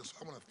Philadelphia. So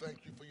I want to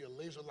thank you for your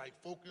laser-like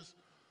focus.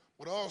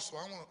 But also,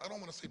 I don't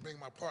want to say being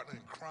my partner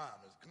in crime.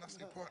 Can I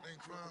say partner in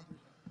crime?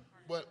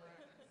 But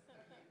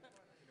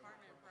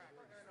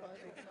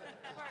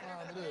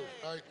crime it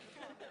is, right?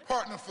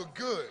 Partner for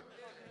good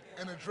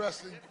in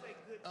addressing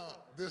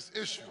this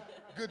issue.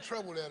 Good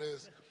trouble, that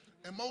is.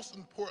 And most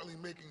importantly,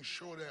 making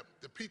sure that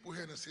the people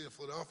here in the city of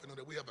Philadelphia know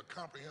that we have a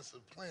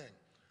comprehensive plan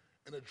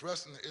in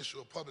addressing the issue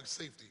of public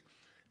safety.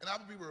 And I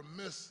would be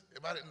remiss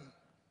if I didn't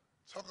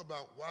talk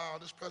about while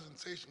this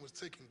presentation was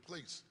taking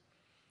place.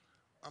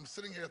 I'm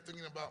sitting here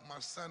thinking about my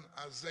son,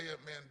 Isaiah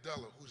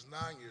Mandela, who's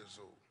 9 years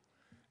old,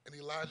 and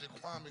Elijah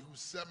Kwame,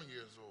 who's 7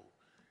 years old,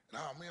 and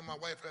how me and my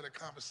wife had a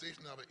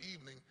conversation the other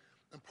evening,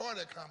 and part of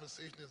that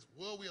conversation is,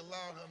 will we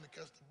allow him to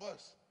catch the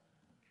bus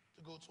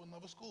to go to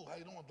another school? How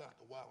you doing,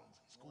 Dr. Wallington,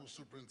 school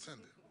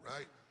superintendent,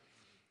 right?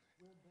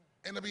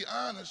 And to be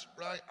honest,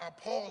 right, I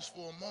paused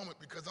for a moment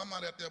because I'm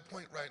not at that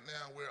point right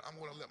now where I'm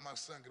going to let my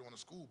son get on a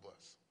school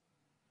bus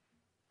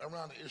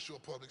around the issue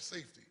of public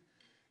safety.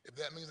 If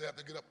that means I have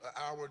to get up an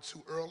hour or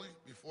two early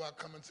before I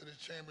come into this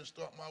chamber and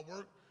start my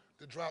work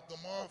to drop them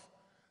off,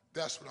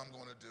 that's what I'm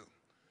going to do.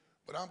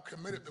 But I'm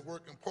committed to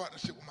work in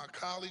partnership with my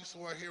colleagues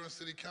who are here in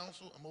City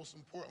Council, and most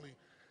importantly,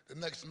 the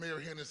next mayor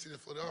here in the city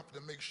of Philadelphia,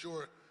 to make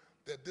sure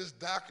that this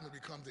document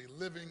becomes a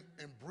living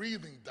and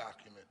breathing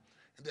document,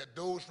 and that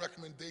those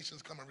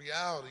recommendations come a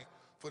reality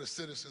for the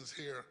citizens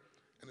here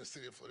in the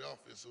city of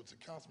Philadelphia. So to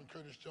Councilman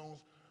Curtis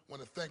Jones, I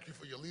want to thank you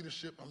for your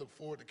leadership. I look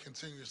forward to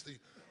continuously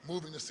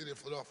moving the city of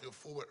Philadelphia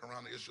forward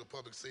around the issue of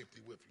public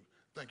safety with you.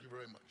 Thank you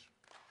very much.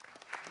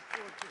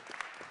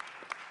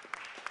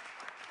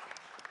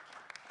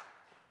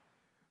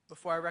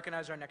 Before I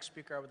recognize our next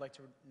speaker, I would like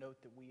to note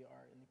that we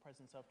are in the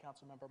presence of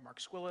Councilmember Mark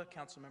Squilla,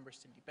 Councilmember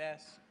Cindy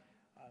Bass,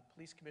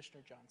 Police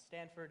Commissioner John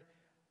Stanford,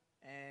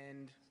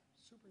 and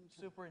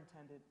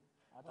Superintendent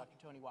Dr.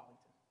 Tony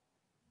Wallington.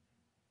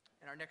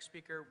 And our next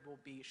speaker will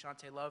be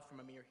Shantae Love from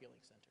Amir Healing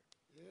Center.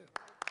 Yeah.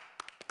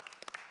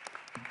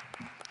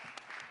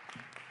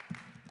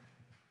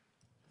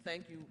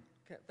 Thank you,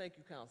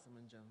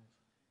 Councilman Jones.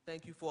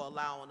 Thank you for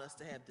allowing us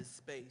to have this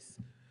space.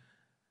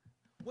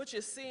 What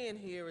you're seeing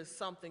here is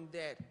something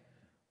that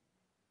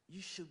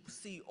you should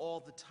see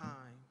all the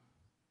time.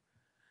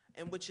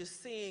 And what you're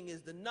seeing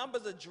is the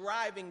numbers are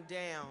driving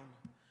down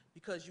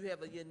because you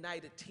have a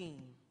united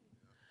team.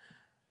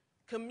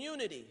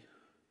 Community,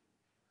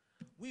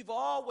 we've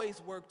always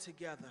worked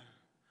together,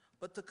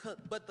 but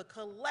the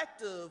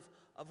collective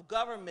of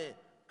government,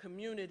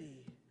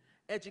 community,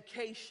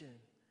 education,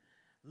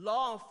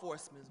 law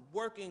enforcement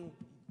working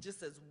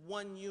just as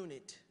one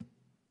unit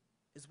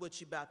is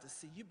what you're about to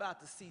see. You're about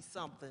to see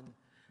something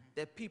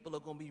that people are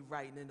going to be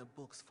writing in the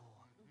books for.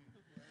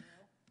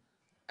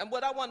 And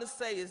what I want to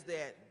say is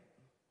that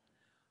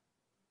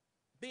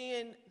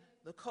being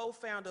the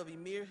co-founder of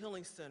Amir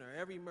Healing Center,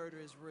 Every Murder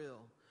is Real,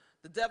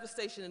 the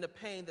devastation and the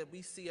pain that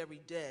we see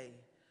every day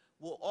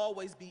will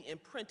always be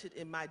imprinted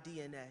in my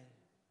DNA.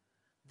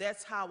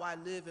 That's how I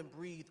live and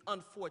breathe,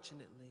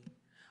 unfortunately,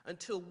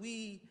 until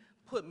we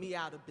put me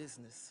out of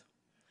business.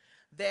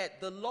 That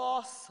the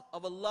loss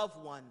of a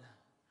loved one,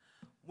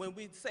 when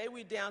we say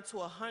we're down to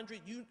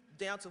 100, you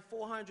down to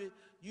 400,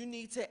 you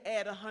need to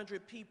add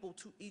 100 people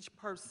to each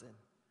person.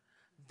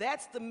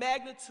 That's the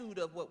magnitude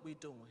of what we're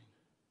doing.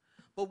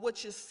 But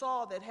what you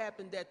saw that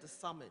happened at the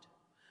summit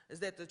is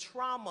that the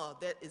trauma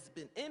that has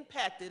been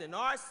impacted in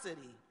our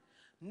city,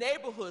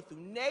 neighborhood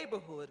through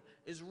neighborhood,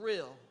 is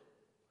real.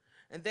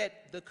 And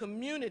that the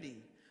community,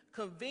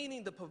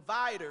 convening the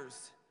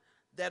providers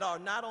that are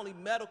not only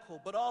medical,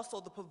 but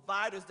also the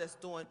providers that's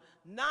doing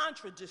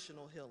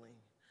non-traditional healing,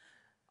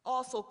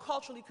 also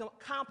culturally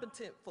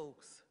competent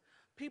folks,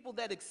 people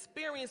that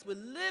experience with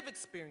lived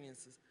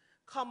experiences,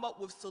 come up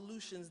with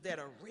solutions that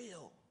are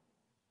real.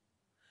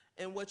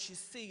 And what you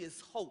see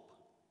is hope.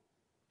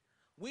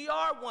 We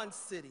are one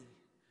city.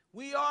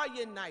 We are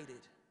united.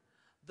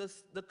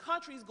 The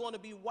country's going to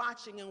be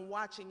watching and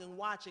watching and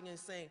watching and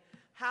saying,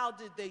 how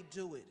did they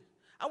do it?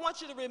 I want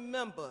you to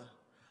remember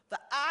the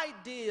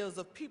ideas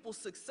of people's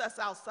success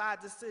outside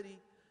the city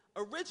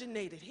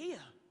originated here.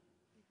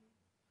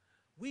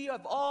 We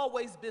have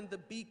always been the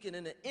beacon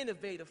in the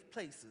innovative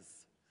places.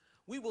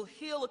 We will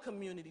heal a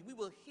community, we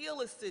will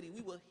heal a city,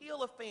 we will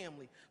heal a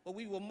family, but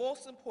we will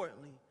most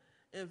importantly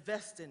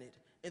invest in it,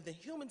 in the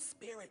human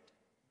spirit.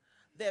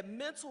 That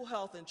mental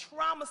health and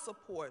trauma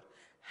support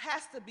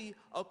has to be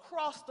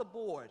across the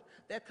board.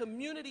 That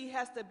community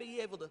has to be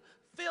able to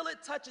feel it,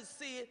 touch it,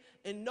 see it,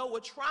 and know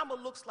what trauma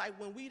looks like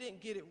when we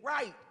didn't get it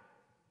right.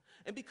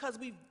 And because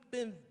we've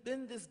been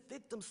this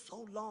victim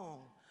so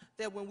long,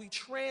 that when we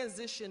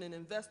transition and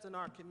invest in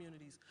our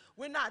communities,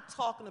 we're not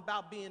talking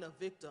about being a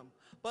victim,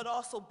 but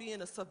also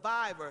being a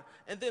survivor,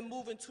 and then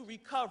moving to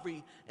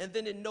recovery, and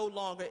then it no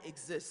longer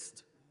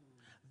exists.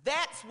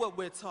 That's what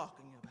we're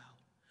talking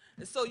about.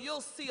 And so you'll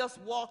see us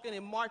walking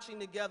and marching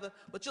together,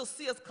 but you'll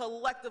see us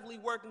collectively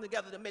working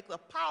together to make a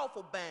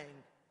powerful bang.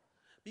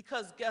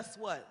 Because guess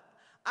what?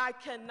 I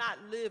cannot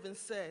live and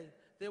say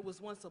there was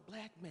once a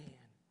black man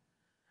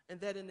and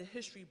that in the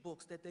history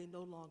books that they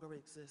no longer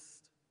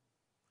exist.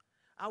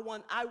 I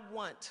want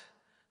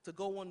to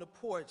go on the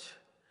porch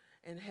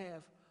and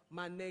have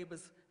my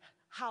neighbors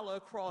holler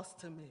across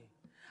to me.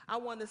 I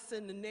want to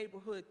send the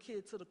neighborhood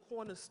kid to the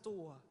corner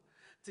store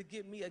to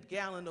get me a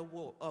gallon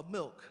of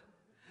milk.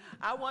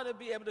 I want to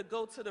be able to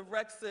go to the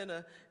rec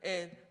center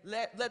and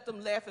let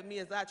them laugh at me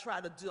as I try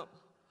to jump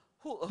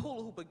hula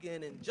hoop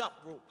again and jump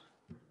rope.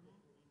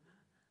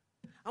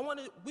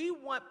 We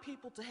want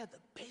people to have the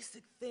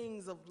basic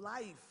things of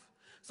life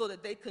so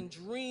that they can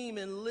dream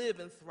and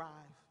live and thrive.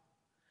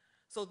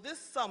 So this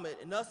summit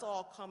and us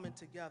all coming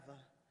together,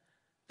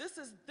 this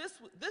is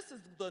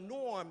the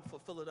norm for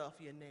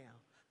Philadelphia now.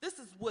 This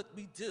is what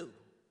we do,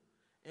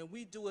 and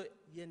we do it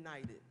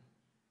united.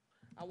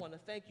 I want to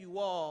thank you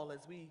all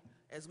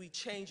as we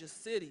change a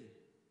city,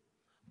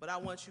 but I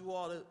want you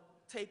all to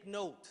take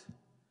note.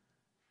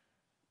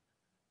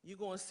 You're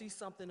going to see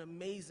something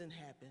amazing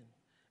happen,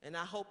 and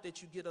I hope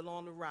that you get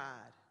along the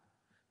ride,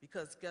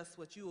 because guess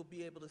what? You will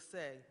be able to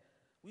say,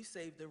 we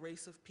saved a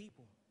race of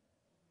people.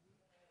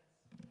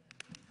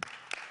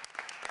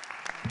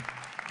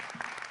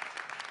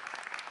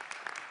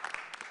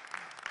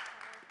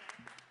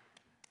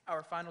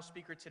 Our final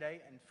speaker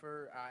today, and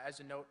as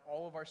a note,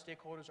 all of our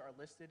stakeholders are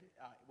listed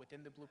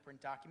within the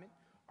blueprint document.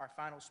 Our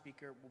final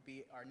speaker will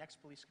be our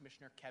next Police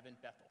Commissioner, Kevin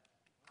Bethel.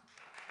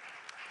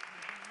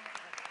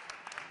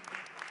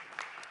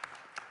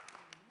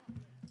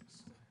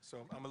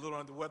 So I'm a little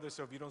under the weather,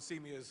 so if you don't see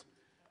me as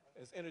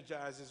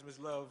energized as Ms.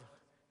 Love,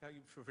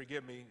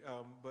 forgive me.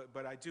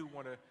 But I do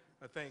want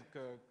to thank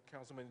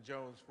Councilman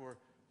Jones for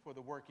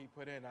the work he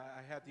put in.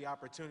 I had the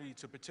opportunity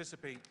to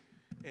participate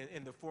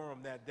in the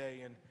forum that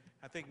day, and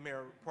I think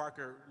Mayor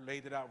Parker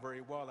laid it out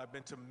very well. I've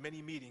been to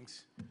many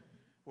meetings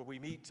where we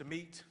meet, to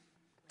meet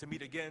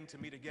again,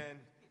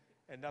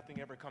 and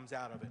nothing ever comes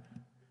out of it.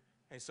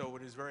 And so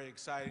it is very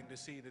exciting to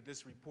see that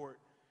this report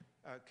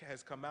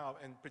has come out,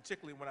 and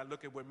particularly when I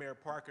look at what Mayor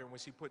Parker, when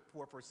she put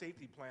forth her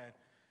safety plan,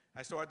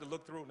 I started to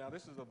look through. Now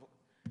it's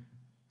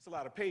a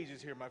lot of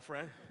pages here, my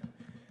friend.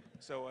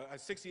 So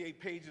 68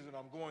 pages, and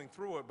I'm going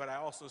through it, but I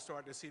also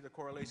started to see the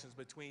correlations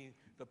between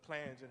the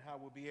plans and how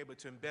we'll be able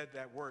to embed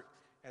that work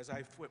as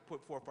I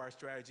put forth our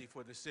strategy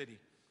for the city.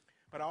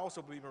 But I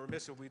also believe in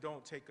remiss if we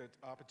don't take an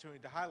opportunity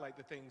to highlight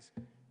the things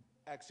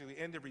actually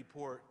in the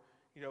report.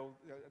 You know,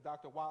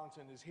 Dr.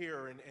 Wallington is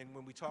here, and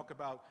when we talk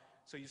about,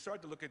 so you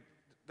start to look at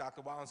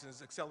Dr.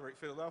 Wallingson's Accelerate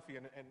Philadelphia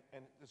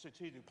and the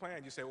strategic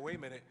plan, you say, well, wait a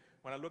minute,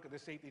 when I look at the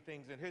safety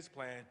things in his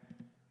plan,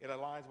 it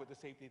aligns with the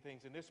safety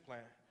things in this plan.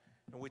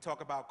 And we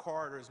talk about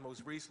corridors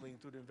most recently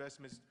through the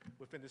investments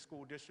within the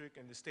school district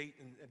and the state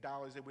and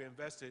dollars that we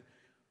invested.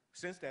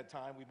 Since that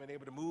time, we've been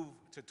able to move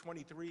to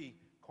 23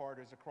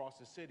 corridors across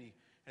the city.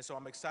 And so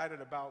I'm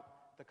excited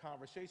about the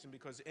conversation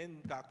because in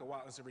Dr.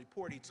 Watson's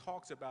report, he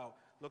talks about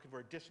looking for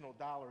additional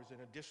dollars and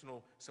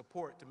additional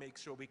support to make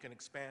sure we can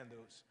expand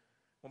those.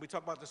 When we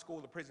talk about the school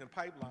to prison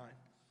pipeline,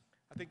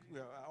 I think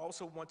I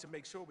also want to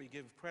make sure we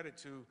give credit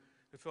to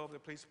the Philadelphia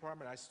Police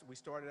Department. We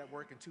started that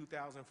work in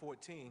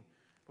 2014,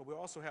 but we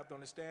also have to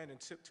understand in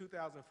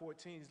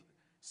 2014,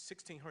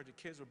 1,600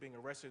 kids were being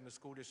arrested in the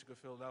school district of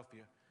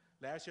Philadelphia.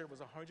 Last year it was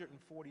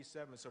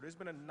 147, so there's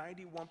been a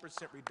 91%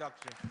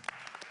 reduction.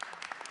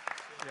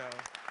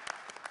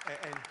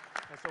 And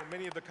so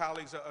many of the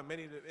colleagues,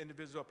 many of the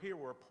individuals up here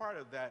were a part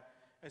of that.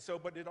 And so,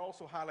 but it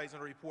also highlights in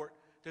the report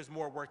there's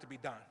more work to be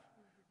done,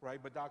 right?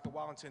 But Dr.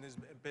 Wallington has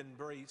been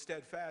very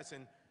steadfast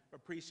in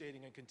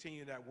appreciating and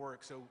continuing that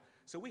work.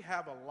 So we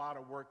have a lot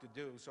of work to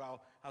do. So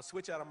I'll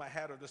switch out of my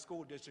hat of the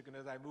school district, and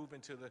as I move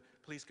into the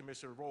police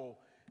commissioner role,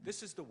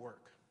 this is the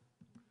work,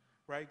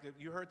 right?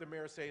 You heard the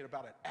mayor say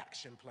about an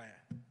action plan.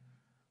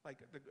 Like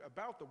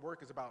about the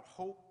work is about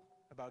hope,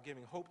 about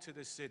giving hope to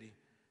the city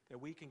that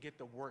we can get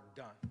the work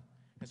done.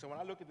 And so when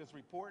I look at this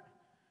report,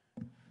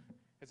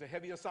 it's a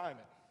heavy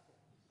assignment.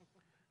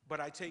 But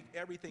I take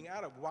everything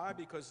out of why?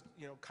 Because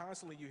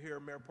constantly you hear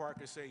Mayor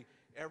Parker say,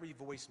 every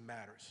voice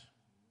matters.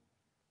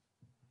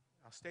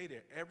 I'll stay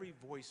there. Every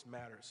voice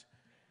matters.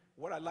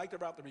 What I liked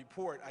about the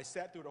report, I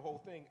sat through the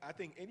whole thing. I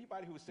think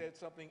anybody who said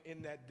something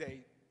in that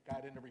day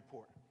got in the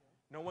report.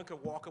 No one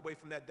could walk away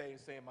from that day and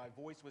say, my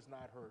voice was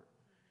not heard.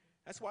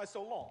 That's why it's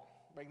so long.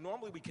 Like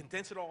normally we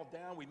condense it all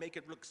down, we make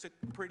it look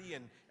pretty,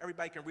 and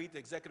everybody can read the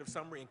executive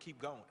summary and keep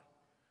going.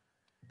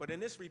 But in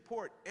this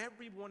report,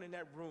 everyone in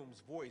that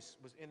room's voice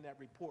was in that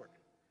report.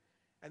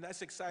 And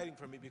that's exciting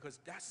for me because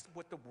that's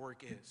what the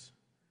work is.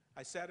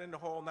 I sat in the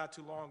hall not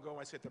too long ago,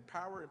 I said the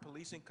power in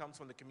policing comes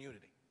from the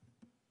community.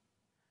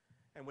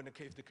 And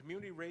if the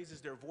community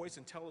raises their voice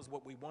and tells us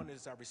what we want, it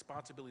is our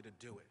responsibility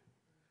to do it.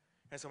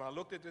 And so when I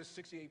looked at this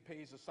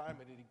 68-page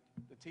assignment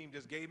that the team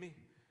just gave me,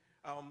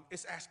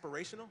 it's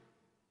aspirational,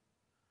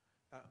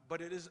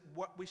 but it is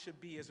what we should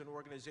be as an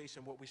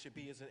organization, what we should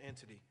be as an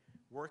entity,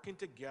 working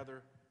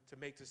together to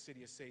make the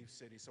city a safe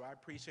city. So I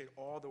appreciate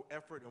all the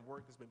effort and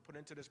work that's been put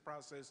into this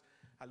process.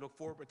 I look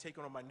forward to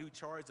taking on my new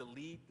charge to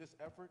lead this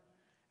effort,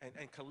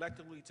 and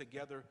collectively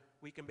together,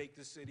 we can make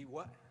this city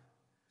what?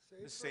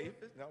 The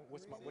safest, no,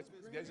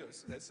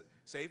 that's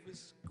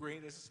safest,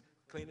 greenest,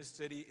 cleanest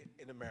city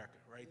in America,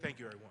 right? Thank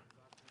you, everyone.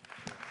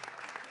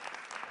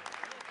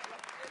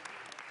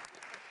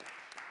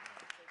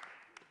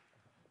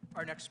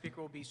 Our next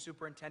speaker will be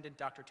Superintendent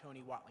Dr.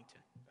 Tony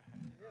Watlington.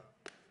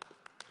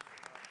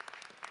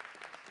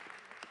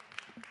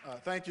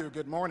 Thank you.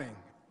 Good morning.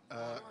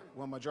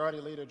 When Majority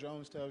Leader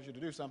Jones tells you to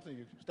do something,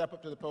 you step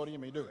up to the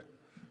podium and you do it.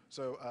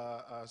 So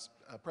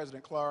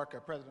President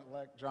Clark,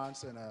 President-elect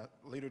Johnson,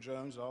 Leader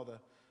Jones, all the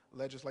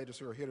legislators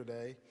who are here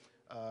today,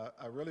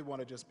 I really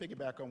want to just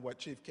piggyback on what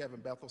Chief Kevin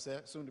Bethel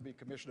said, soon to be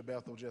Commissioner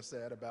Bethel just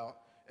said about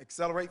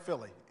Accelerate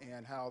Philly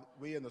and how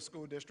we in the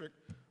school district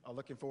are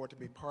looking forward to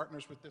be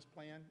partners with this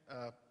plan.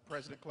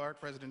 President Clark,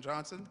 President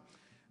Johnson,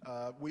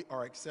 we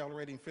are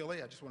accelerating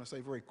Philly. I just want to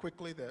say very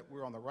quickly that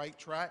we're on the right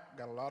track.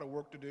 Got a lot of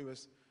work to do,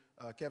 as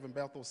Kevin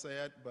Bethel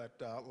said, but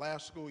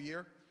last school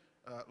year,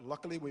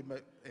 luckily,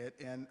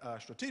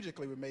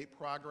 strategically, we made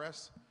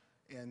progress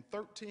in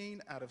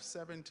 13 out of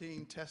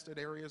 17 tested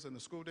areas in the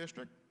school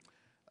district.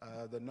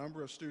 The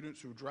number of students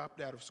who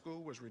dropped out of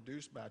school was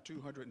reduced by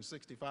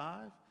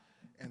 265,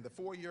 and the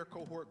four-year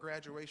cohort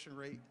graduation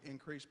rate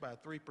increased by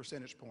 3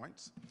 percentage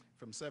points,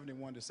 from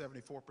 71 to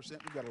 74%.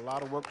 We've got a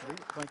lot of work to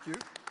do. Thank you.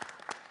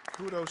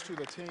 Kudos to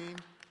the team.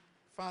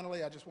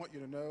 Finally, I just want you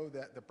to know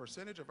that the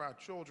percentage of our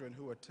children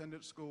who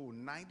attended school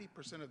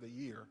 90% of the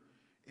year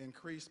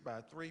increased by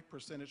 3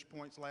 percentage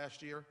points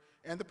last year,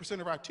 and the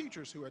percent of our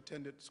teachers who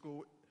attended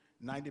school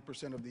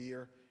 90% of the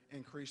year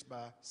increased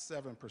by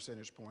 7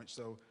 percentage points.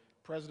 So,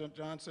 President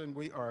Johnson,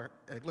 we are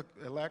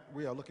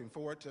looking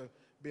forward to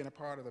being a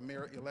part of the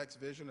Mayor-elect's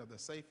vision of the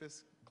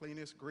safest,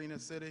 cleanest,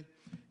 greenest city,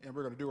 and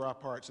we're going to do our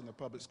parts in the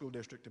public school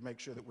district to make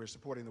sure that we're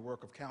supporting the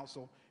work of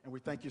council, and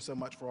we thank you so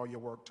much for all your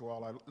work to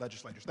all our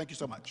legislators. Thank you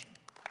so much.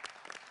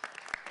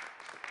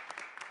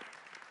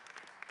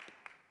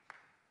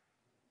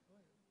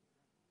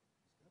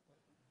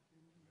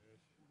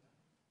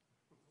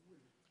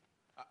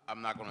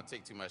 I'm not going to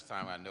take too much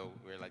time. I know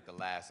we're like the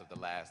last of the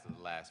last of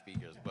the last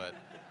speakers, but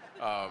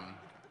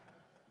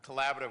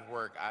collaborative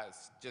work,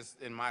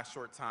 just in my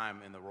short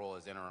time in the role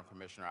as interim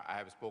commissioner, I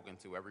have spoken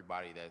to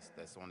everybody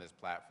that's on this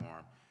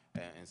platform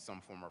in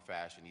some form or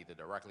fashion, either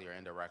directly or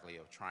indirectly,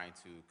 of trying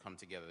to come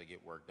together to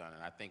get work done.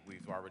 And I think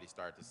we've already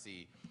started to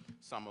see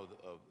some of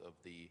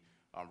the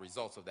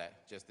results of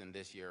that just in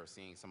this year, of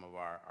seeing some of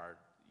our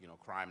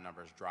crime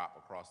numbers drop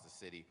across the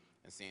city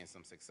and seeing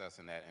some success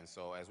in that. And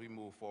so as we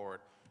move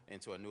forward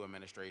into a new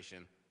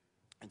administration,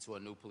 into a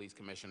new police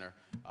commissioner,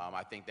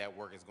 I think that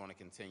work is going to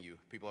continue.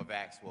 People have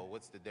asked, well,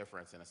 what's the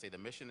difference? And I say the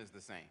mission is the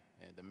same.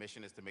 And the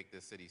mission is to make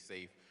this city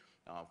safe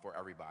for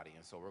everybody.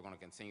 And so we're going to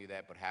continue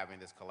that, but having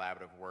this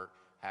collaborative work,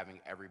 having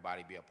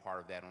everybody be a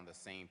part of that on the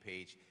same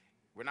page.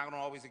 We're not going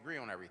to always agree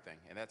on everything,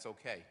 and that's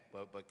okay.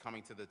 But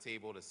coming to the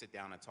table to sit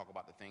down and talk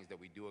about the things that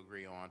we do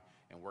agree on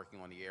and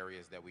working on the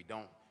areas that we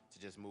don't, to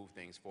just move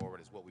things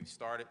forward, is what we've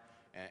started.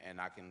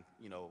 And I can,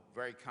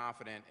 very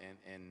confident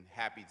and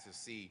happy to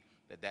see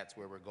that that's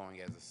where we're going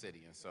as a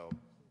city. And so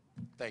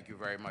thank you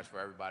very much for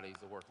everybody's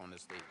work on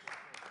this stage.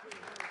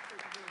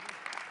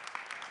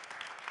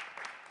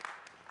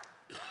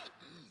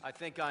 I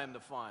think I am the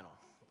final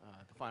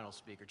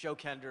speaker. Joe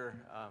Kender,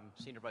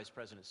 Senior Vice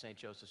President at St.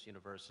 Joseph's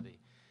University.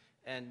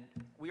 And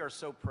we are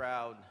so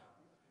proud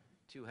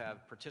to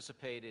have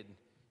participated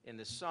in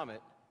this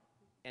summit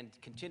and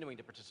continuing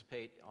to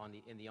participate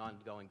in the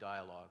ongoing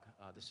dialogue.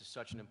 This is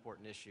such an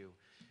important issue,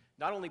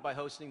 not only by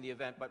hosting the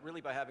event, but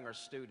really by having our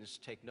students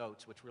take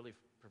notes, which really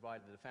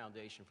provided the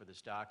foundation for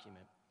this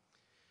document.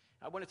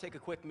 I want to take a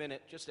quick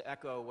minute just to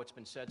echo what's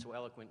been said so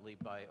eloquently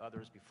by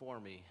others before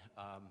me.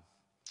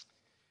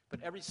 But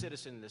every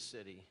citizen in this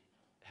city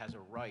has a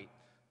right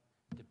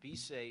to be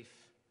safe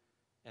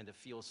and to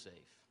feel safe.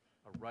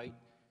 A right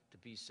to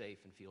be safe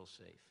and feel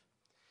safe.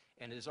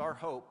 And it is our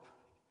hope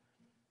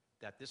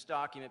that this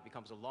document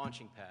becomes a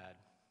launching pad,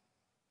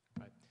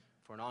 right,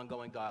 for an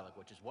ongoing dialogue,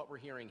 which is what we're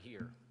hearing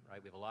here,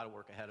 right? We have a lot of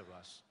work ahead of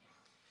us.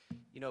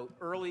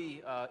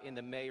 Early in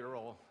the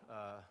mayoral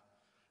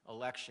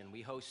election,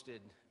 we hosted,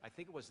 I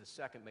think it was the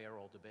second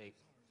mayoral debate,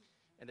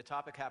 and the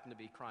topic happened to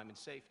be crime and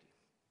safety.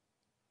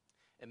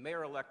 And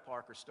Mayor-elect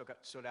Parker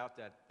stood out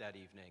that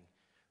evening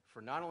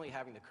for not only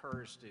having the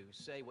courage to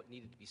say what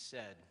needed to be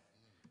said,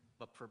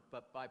 but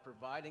by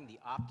providing the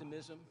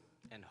optimism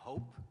and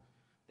hope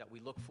that we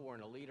look for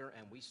in a leader,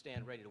 and we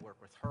stand ready to work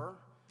with her,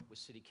 with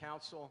City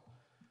Council,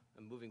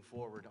 and moving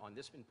forward on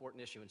this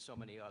important issue and so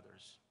many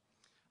others.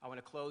 I want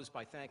to close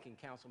by thanking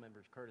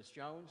Councilmember Curtis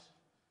Jones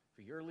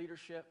for your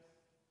leadership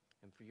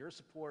and for your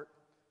support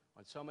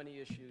on so many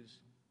issues.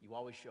 You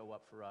always show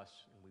up for us,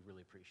 and we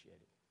really appreciate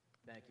it.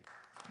 Thank you.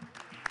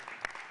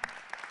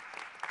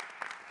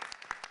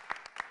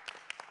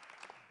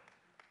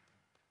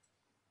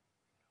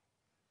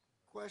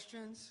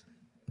 Questions,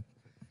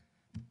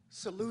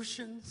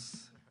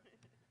 solutions,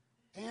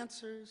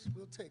 answers,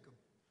 we'll take them.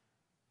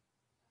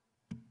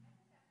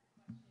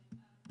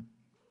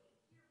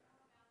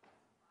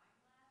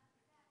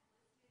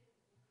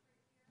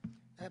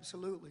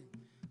 Absolutely.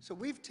 So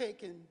we've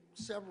taken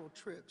several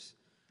trips.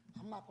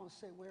 I'm not going to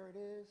say where it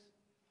is,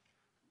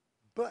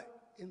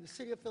 but in the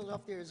city of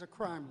Philadelphia is a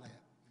crime lab.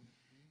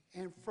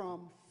 And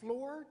from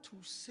floor to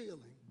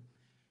ceiling,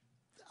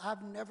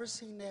 I've never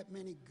seen that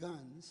many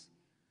guns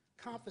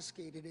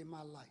confiscated in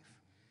my life.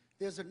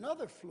 There's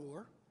another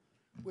floor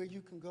where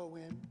you can go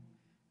in,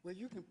 where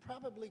you can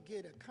probably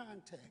get a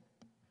contact,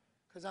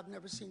 because I've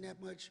never seen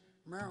that much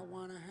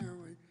marijuana,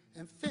 heroin,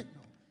 and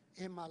fentanyl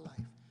in my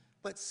life.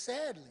 But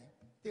sadly,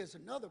 there's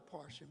another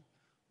portion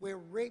where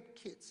rape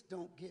kits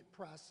don't get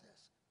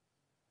processed,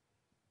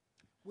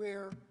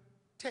 where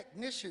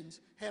technicians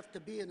have to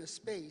be in a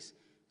space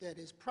that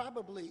is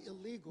probably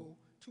illegal,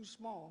 too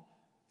small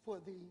for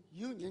the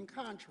union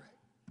contract.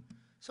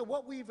 So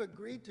what we've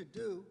agreed to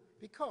do,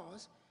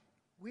 because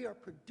we are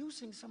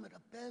producing some of the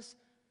best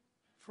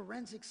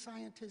forensic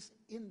scientists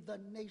in the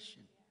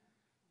nation,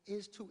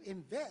 is to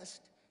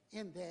invest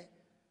in that,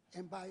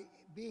 and by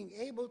being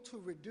able to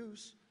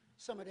reduce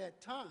some of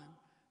that time,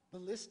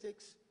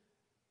 ballistics,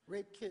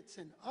 rape kits,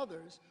 and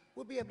others,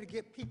 we'll be able to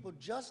get people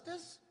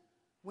justice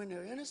when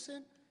they're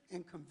innocent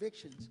and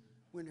convictions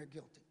when they're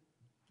guilty.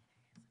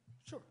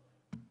 Sure.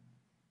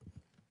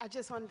 I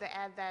just wanted to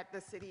add that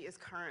the city is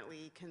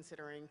currently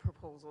considering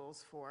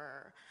proposals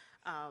for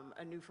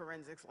a new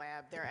forensics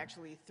lab. There are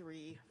actually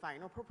 3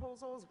 final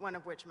proposals, one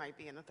of which might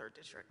be in the 3rd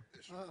district.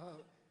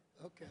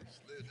 Okay.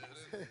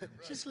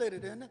 She slid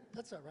it in.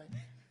 That's all right.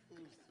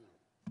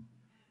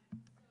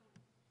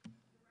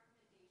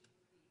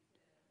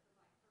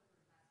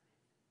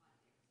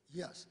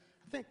 Yes.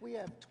 I think we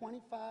have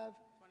 25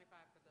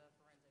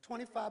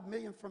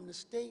 million from the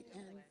state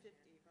and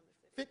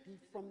 50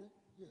 from the,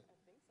 yeah,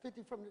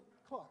 50 from the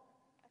Clark.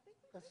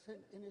 That's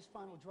in his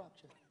final drop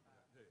check.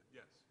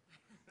 Yes.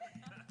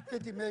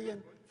 50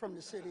 million from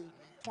the city,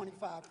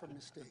 25 from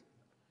the state.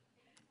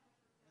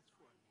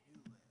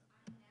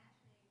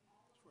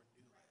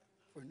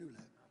 For a new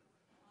lab.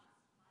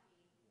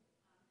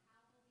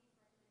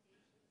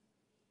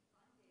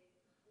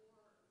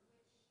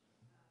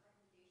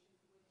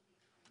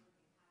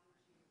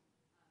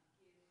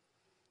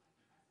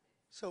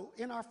 So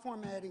in our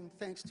formatting,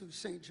 thanks to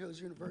St.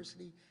 Joe's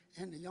University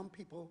and the young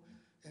people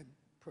and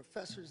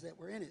professors that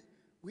were in it,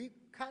 we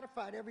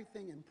codified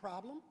everything in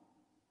problem,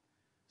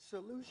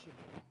 solution,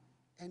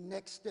 and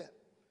next step.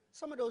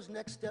 Some of those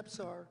next steps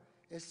are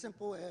as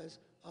simple as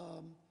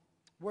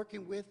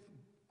working with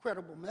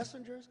credible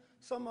messengers.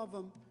 Some of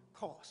them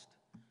cost,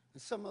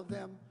 and some of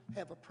them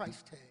have a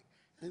price tag.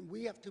 And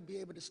we have to be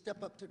able to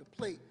step up to the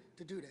plate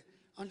to do that.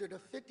 Under the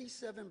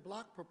 57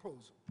 block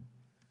proposal,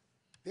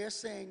 they're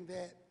saying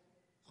that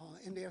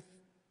in their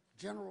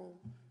general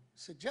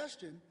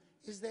suggestion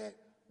is that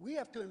we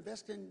have to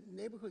invest in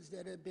neighborhoods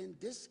that have been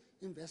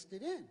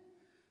disinvested in.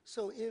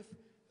 So if,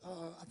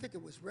 I think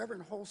it was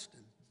Reverend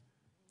Holston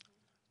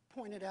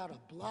pointed out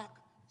a block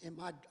in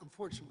my,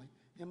 unfortunately,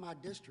 in my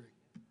district,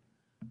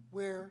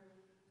 where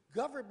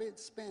government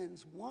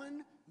spends $1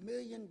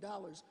 million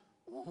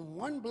on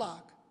one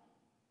block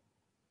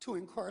to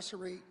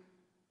incarcerate,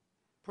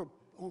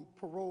 on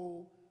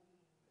parole,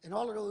 and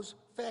all of those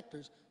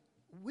factors.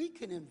 We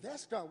can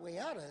invest our way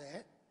out of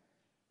that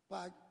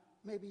by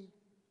maybe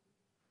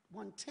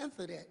 1/10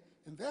 of that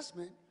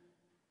investment.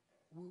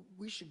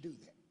 We should do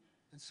that.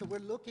 And so we're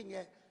looking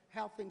at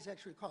how things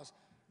actually cost.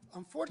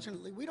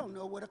 Unfortunately, we don't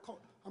know what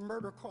a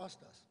murder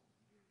cost us.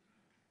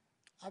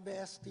 I've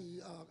asked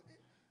the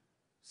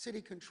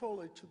city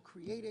controller to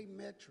create a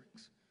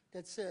metrics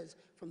that says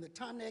from the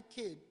time that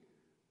kid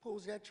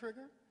pulls that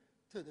trigger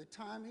to the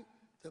time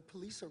the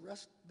police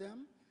arrest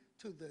them,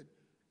 to the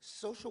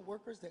social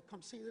workers that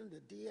come see them, the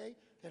DA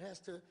that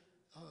has to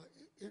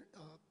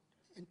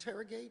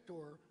interrogate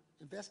or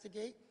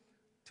investigate,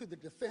 to the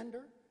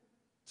defender,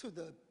 to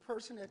the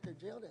person at the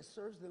jail that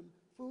serves them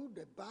food,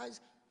 that buys.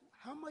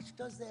 How much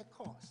does that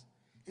cost?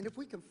 And if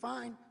we can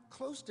find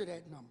close to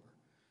that number,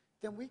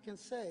 then we can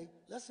say,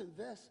 let's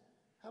invest.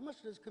 How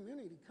much does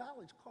community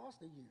college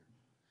cost a year?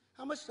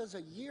 How much does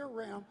a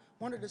year-round,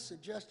 one of the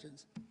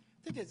suggestions, I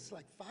think it's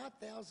like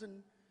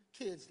 5,000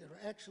 kids that are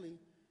actually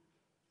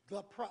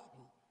the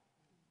problem.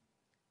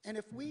 And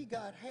if we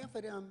got half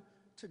of them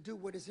to do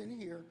what is in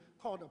here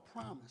called a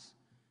promise,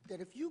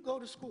 that if you go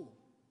to school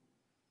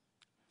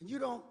and you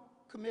don't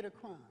commit a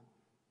crime,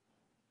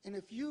 and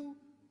if you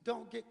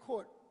don't get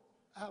caught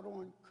out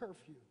on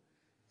curfew,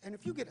 and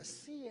if you get a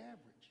C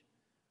average,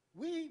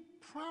 we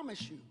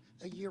promise you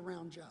a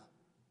year-round job.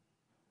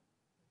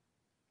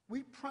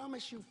 We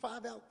promise you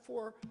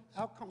 4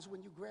 outcomes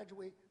when you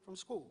graduate from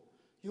school.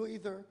 You'll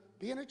either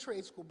be in a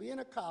trade school, be in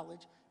a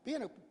college, be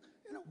in a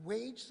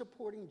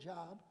wage-supporting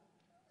job,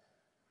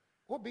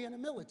 or be in the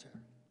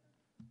military.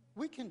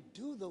 We can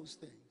do those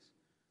things.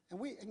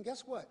 And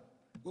guess what?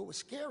 What was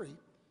scary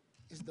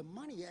is the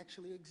money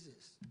actually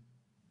exists.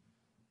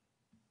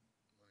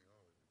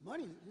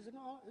 Money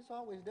is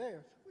always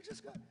there. We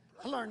just got,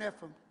 I learned that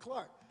from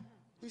Clark.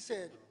 He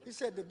said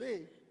to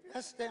me,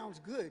 that sounds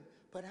good,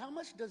 but how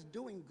much does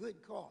doing good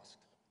cost?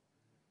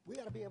 We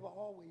got to be able to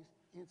always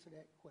answer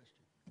that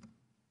question.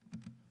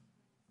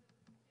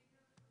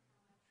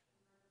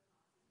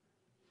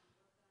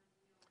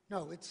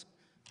 No, it's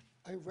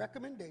a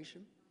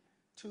recommendation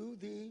to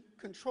the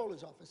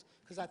controller's office,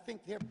 because I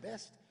think they're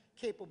best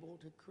capable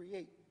to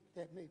create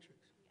that matrix.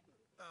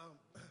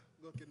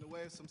 Look, in the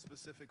way of some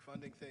specific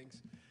funding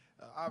things,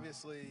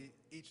 obviously,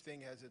 each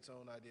thing has its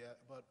own idea,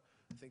 but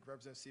I think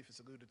Representative Cephas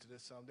alluded to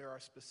this. There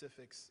are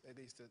specifics, at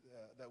least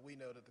that we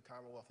know that the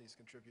Commonwealth needs to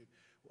contribute.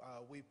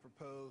 We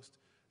proposed,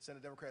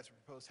 Senate Democrats have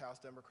proposed, House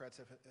Democrats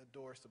have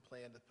endorsed a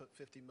plan to put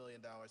 $50 million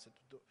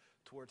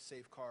towards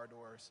safe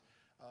corridors.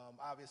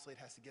 Obviously, it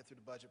has to get through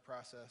the budget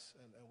process,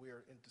 and we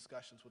are in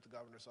discussions with the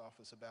governor's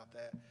office about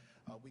that.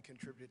 We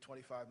contributed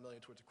 $25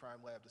 million towards the crime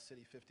lab, the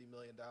city $50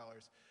 million.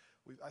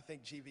 I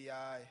think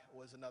GVI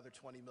was another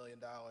 $20 million.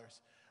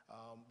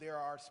 There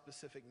are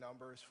specific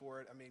numbers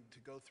for it. I mean, to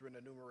go through an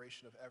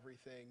enumeration of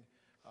everything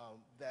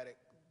that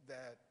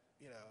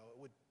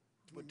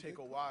would take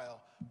a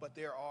while, but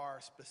there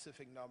are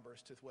specific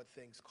numbers to what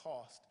things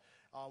cost.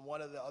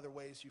 One of the other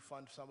ways you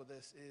fund some of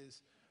this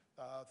is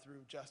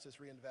through justice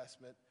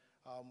reinvestment.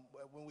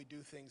 When we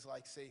do things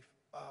like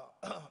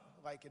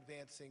like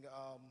advancing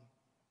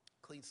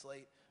clean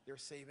slate,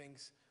 there's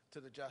savings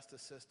to the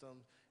justice system,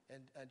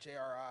 and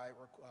JRI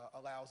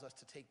allows us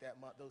to take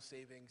those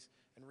savings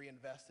and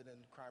reinvest it in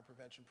crime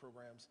prevention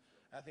programs.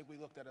 I think we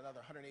looked at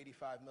another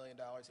 $185 million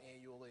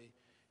annually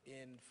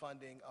in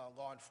funding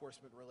law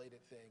enforcement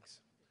related things.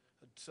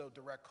 So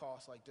direct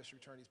costs like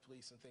district attorneys,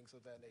 police, and things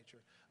of that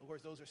nature. Of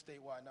course, those are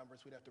statewide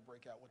numbers. We'd have to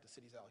break out what the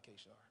city's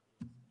allocation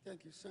are.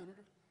 Thank you,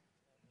 Senator.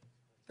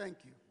 Thank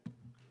you.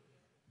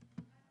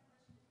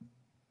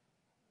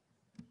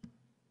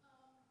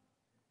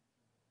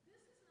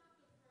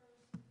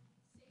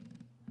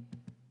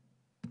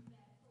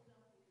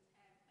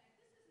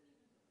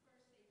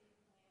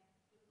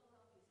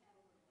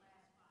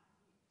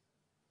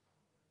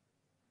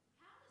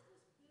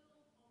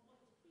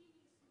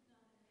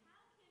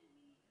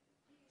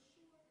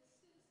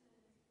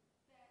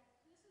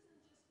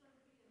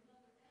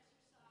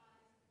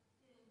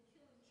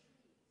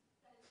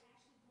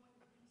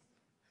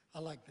 I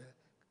like that.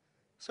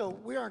 So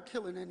we aren't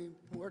killing any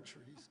more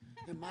trees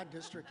in my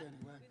district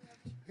anyway.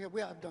 Yeah,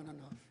 we have done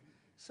enough.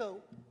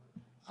 So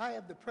I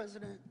have the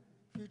president,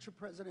 future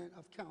president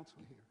of council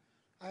here.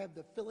 I have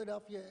the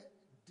Philadelphia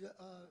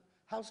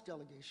House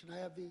delegation. I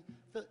have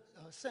the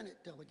Senate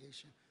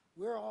delegation.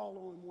 We're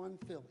all on one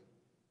Philly.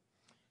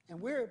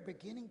 And we're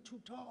beginning to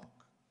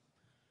talk.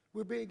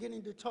 We're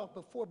beginning to talk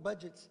before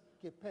budgets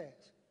get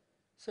passed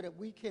so that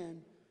we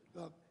can,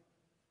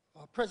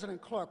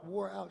 President Clark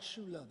wore out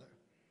shoe leather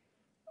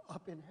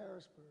up in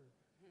Harrisburg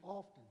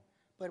often.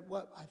 But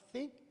what I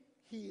think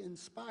he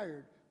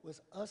inspired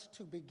was us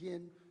to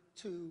begin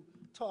to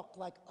talk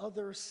like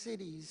other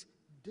cities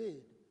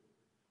did.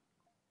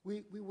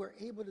 We were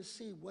able to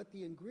see what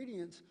the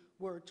ingredients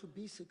were to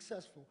be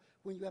successful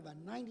when you have a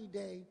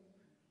 90-day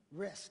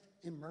rest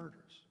in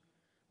murders.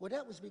 Well,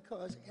 that was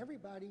because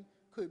everybody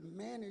could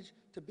manage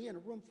to be in a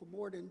room for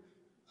more than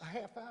a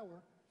half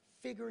hour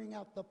figuring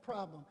out the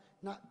problem,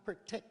 not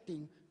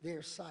protecting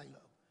their silo.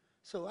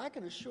 So I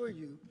can assure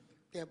you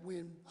that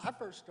when I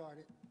first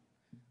started,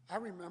 I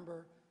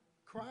remember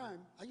crime,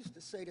 I used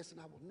to say this, and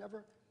I will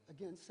never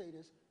again say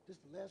this, this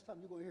is the last time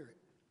you're going to hear it.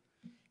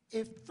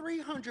 If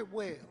 300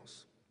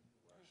 whales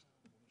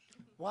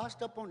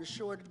washed up on the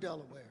shore of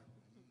Delaware,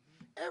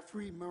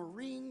 every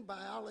marine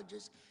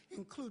biologist,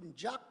 including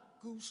Jacques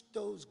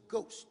Cousteau's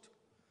ghost,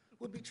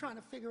 would be trying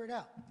to figure it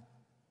out.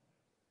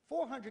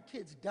 400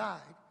 kids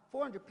died,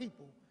 400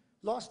 people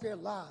lost their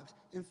lives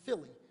in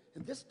Philly,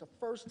 and this is the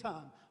first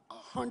time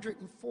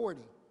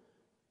 140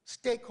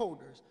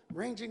 stakeholders,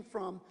 ranging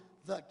from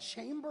the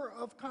Chamber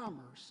of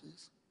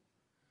Commerce's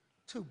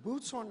to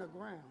boots on the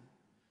ground,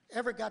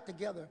 ever got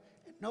together,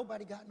 and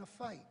nobody got in a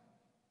fight.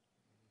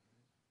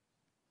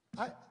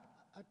 I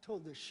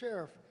told the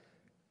sheriff,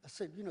 I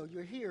said, you know,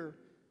 you're here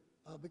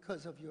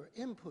because of your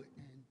input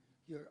and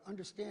your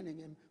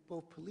understanding in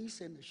both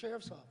police and the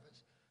sheriff's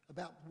office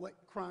about what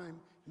crime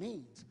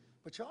means.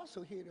 But you're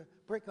also here to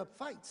break up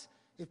fights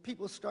if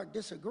people start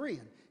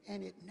disagreeing,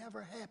 and it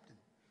never happened.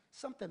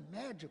 Something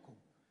magical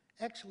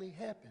actually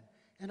happened.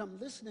 And I'm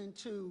listening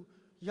to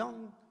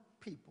young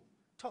people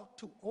talk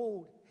to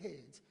old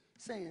heads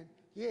saying,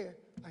 yeah,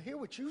 I hear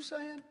what you're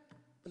saying,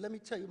 but let me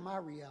tell you my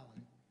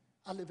reality.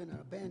 I live in an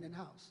abandoned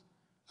house.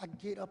 I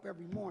get up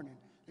every morning,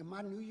 and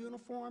my new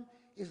uniform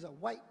is a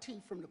white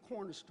tee from the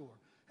corner store.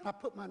 And I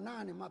put my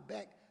 9 in my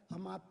back of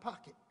my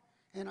pocket.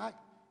 And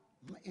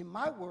in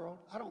my world,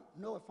 I don't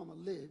know if I'm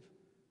going to live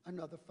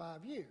another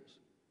 5 years.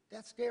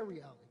 That's their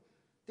reality.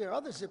 There are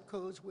other zip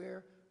codes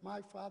where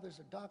my father's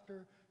a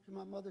doctor,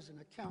 my mother's an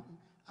accountant.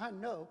 I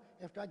know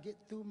after I get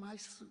through my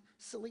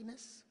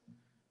silliness,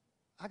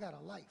 I got a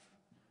life.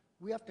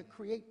 We have to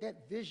create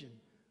that vision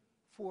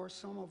for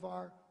some of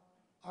our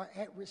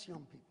at-risk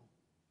young people.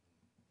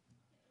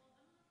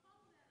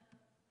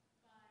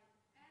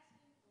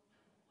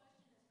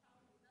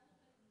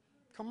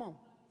 Come on.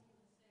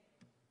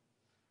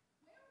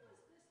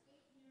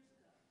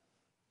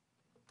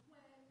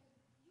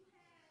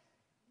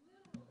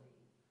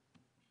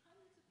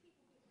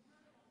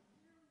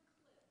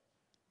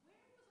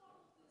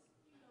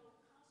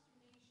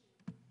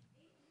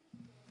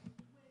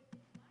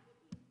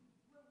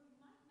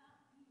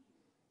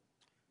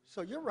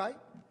 So you're right,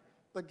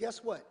 but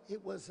guess what?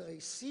 It was a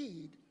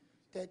seed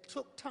that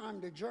took time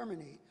to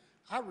germinate.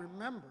 I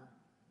remember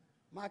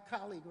my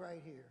colleague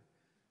right here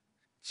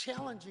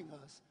challenging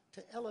us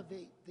to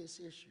elevate this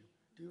issue.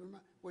 Do you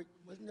remember? Wait,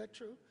 wasn't that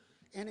true?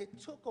 And it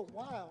took a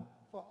while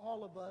for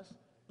all of us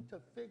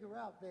to figure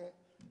out that,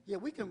 yeah,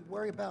 we can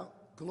worry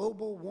about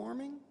global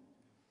warming,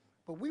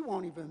 but we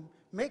won't even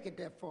make it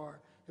that far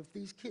if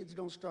these kids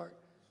don't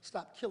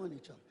stop killing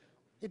each other.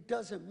 It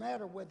doesn't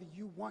matter whether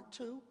you want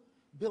to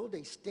build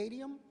a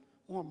stadium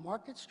on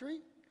Market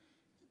Street.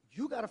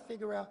 You got to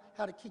figure out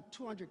how to keep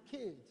 200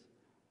 kids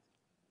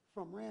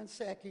from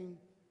ransacking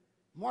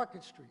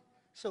Market Street.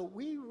 So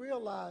we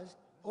realized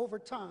over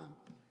time,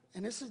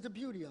 and this is the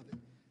beauty of it,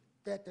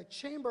 that the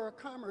Chamber of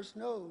Commerce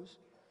knows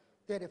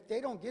that if they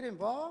don't get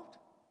involved,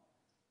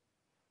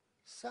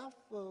 south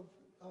of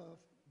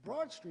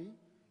Broad Street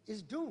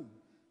is doomed.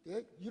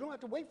 You don't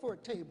have to wait for a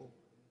table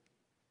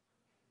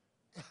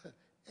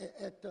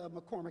at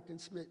McCormick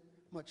and Smith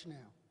much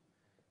now,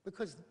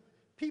 because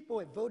people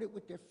have voted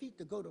with their feet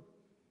to go to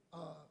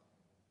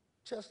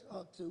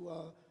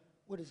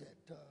what is that?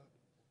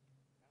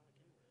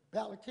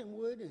 Ballard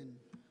Kenwood and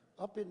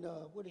up in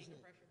what is it?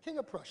 King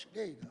of Prussia.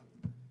 There you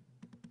go.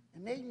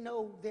 And they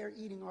know they're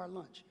eating our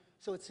lunch,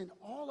 so it's in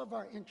all of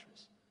our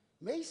interests.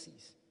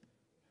 Macy's,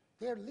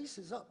 their lease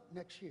is up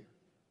next year.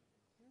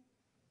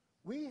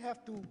 We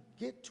have to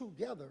get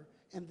together,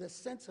 and the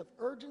sense of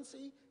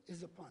urgency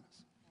is upon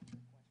us.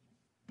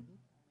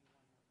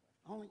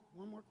 Only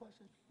one more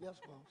question? Yes,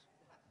 boss.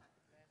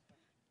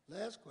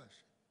 Last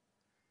question.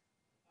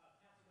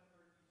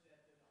 Councilmember, you said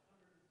there's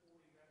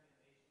 140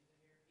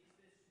 recommendations in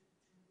here. Is this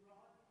too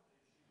broad, or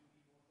should we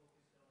be more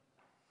focused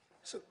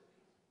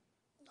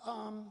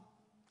on?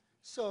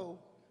 So,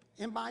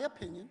 in my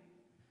opinion,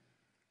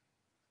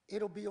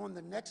 it'll be on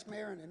the next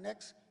mayor and the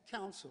next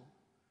council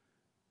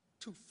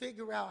to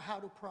figure out how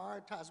to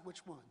prioritize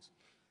which ones.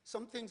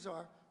 Some things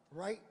are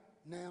right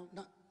now,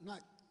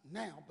 not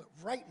now, but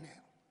right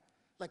now.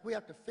 Like we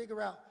have to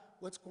figure out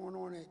what's going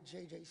on at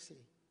JJC.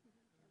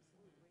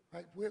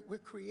 Right? We're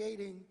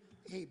creating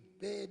a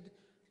bed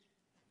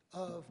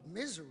of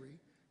misery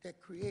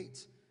that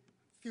creates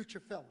future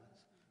felons.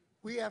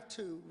 We have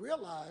to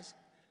realize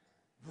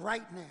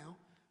right now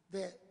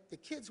that the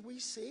kids we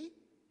see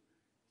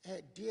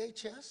at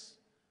DHS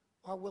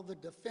or will the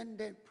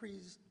defendant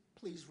please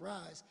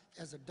rise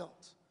as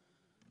adults.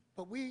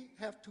 But we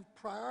have to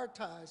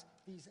prioritize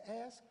these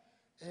asks,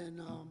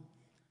 and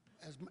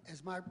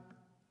as my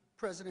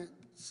president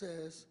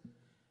says,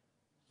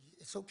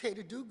 it's okay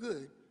to do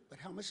good, but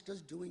how much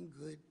does doing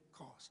good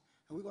cost?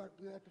 And we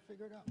have to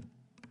figure it out.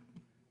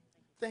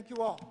 Thank you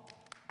all.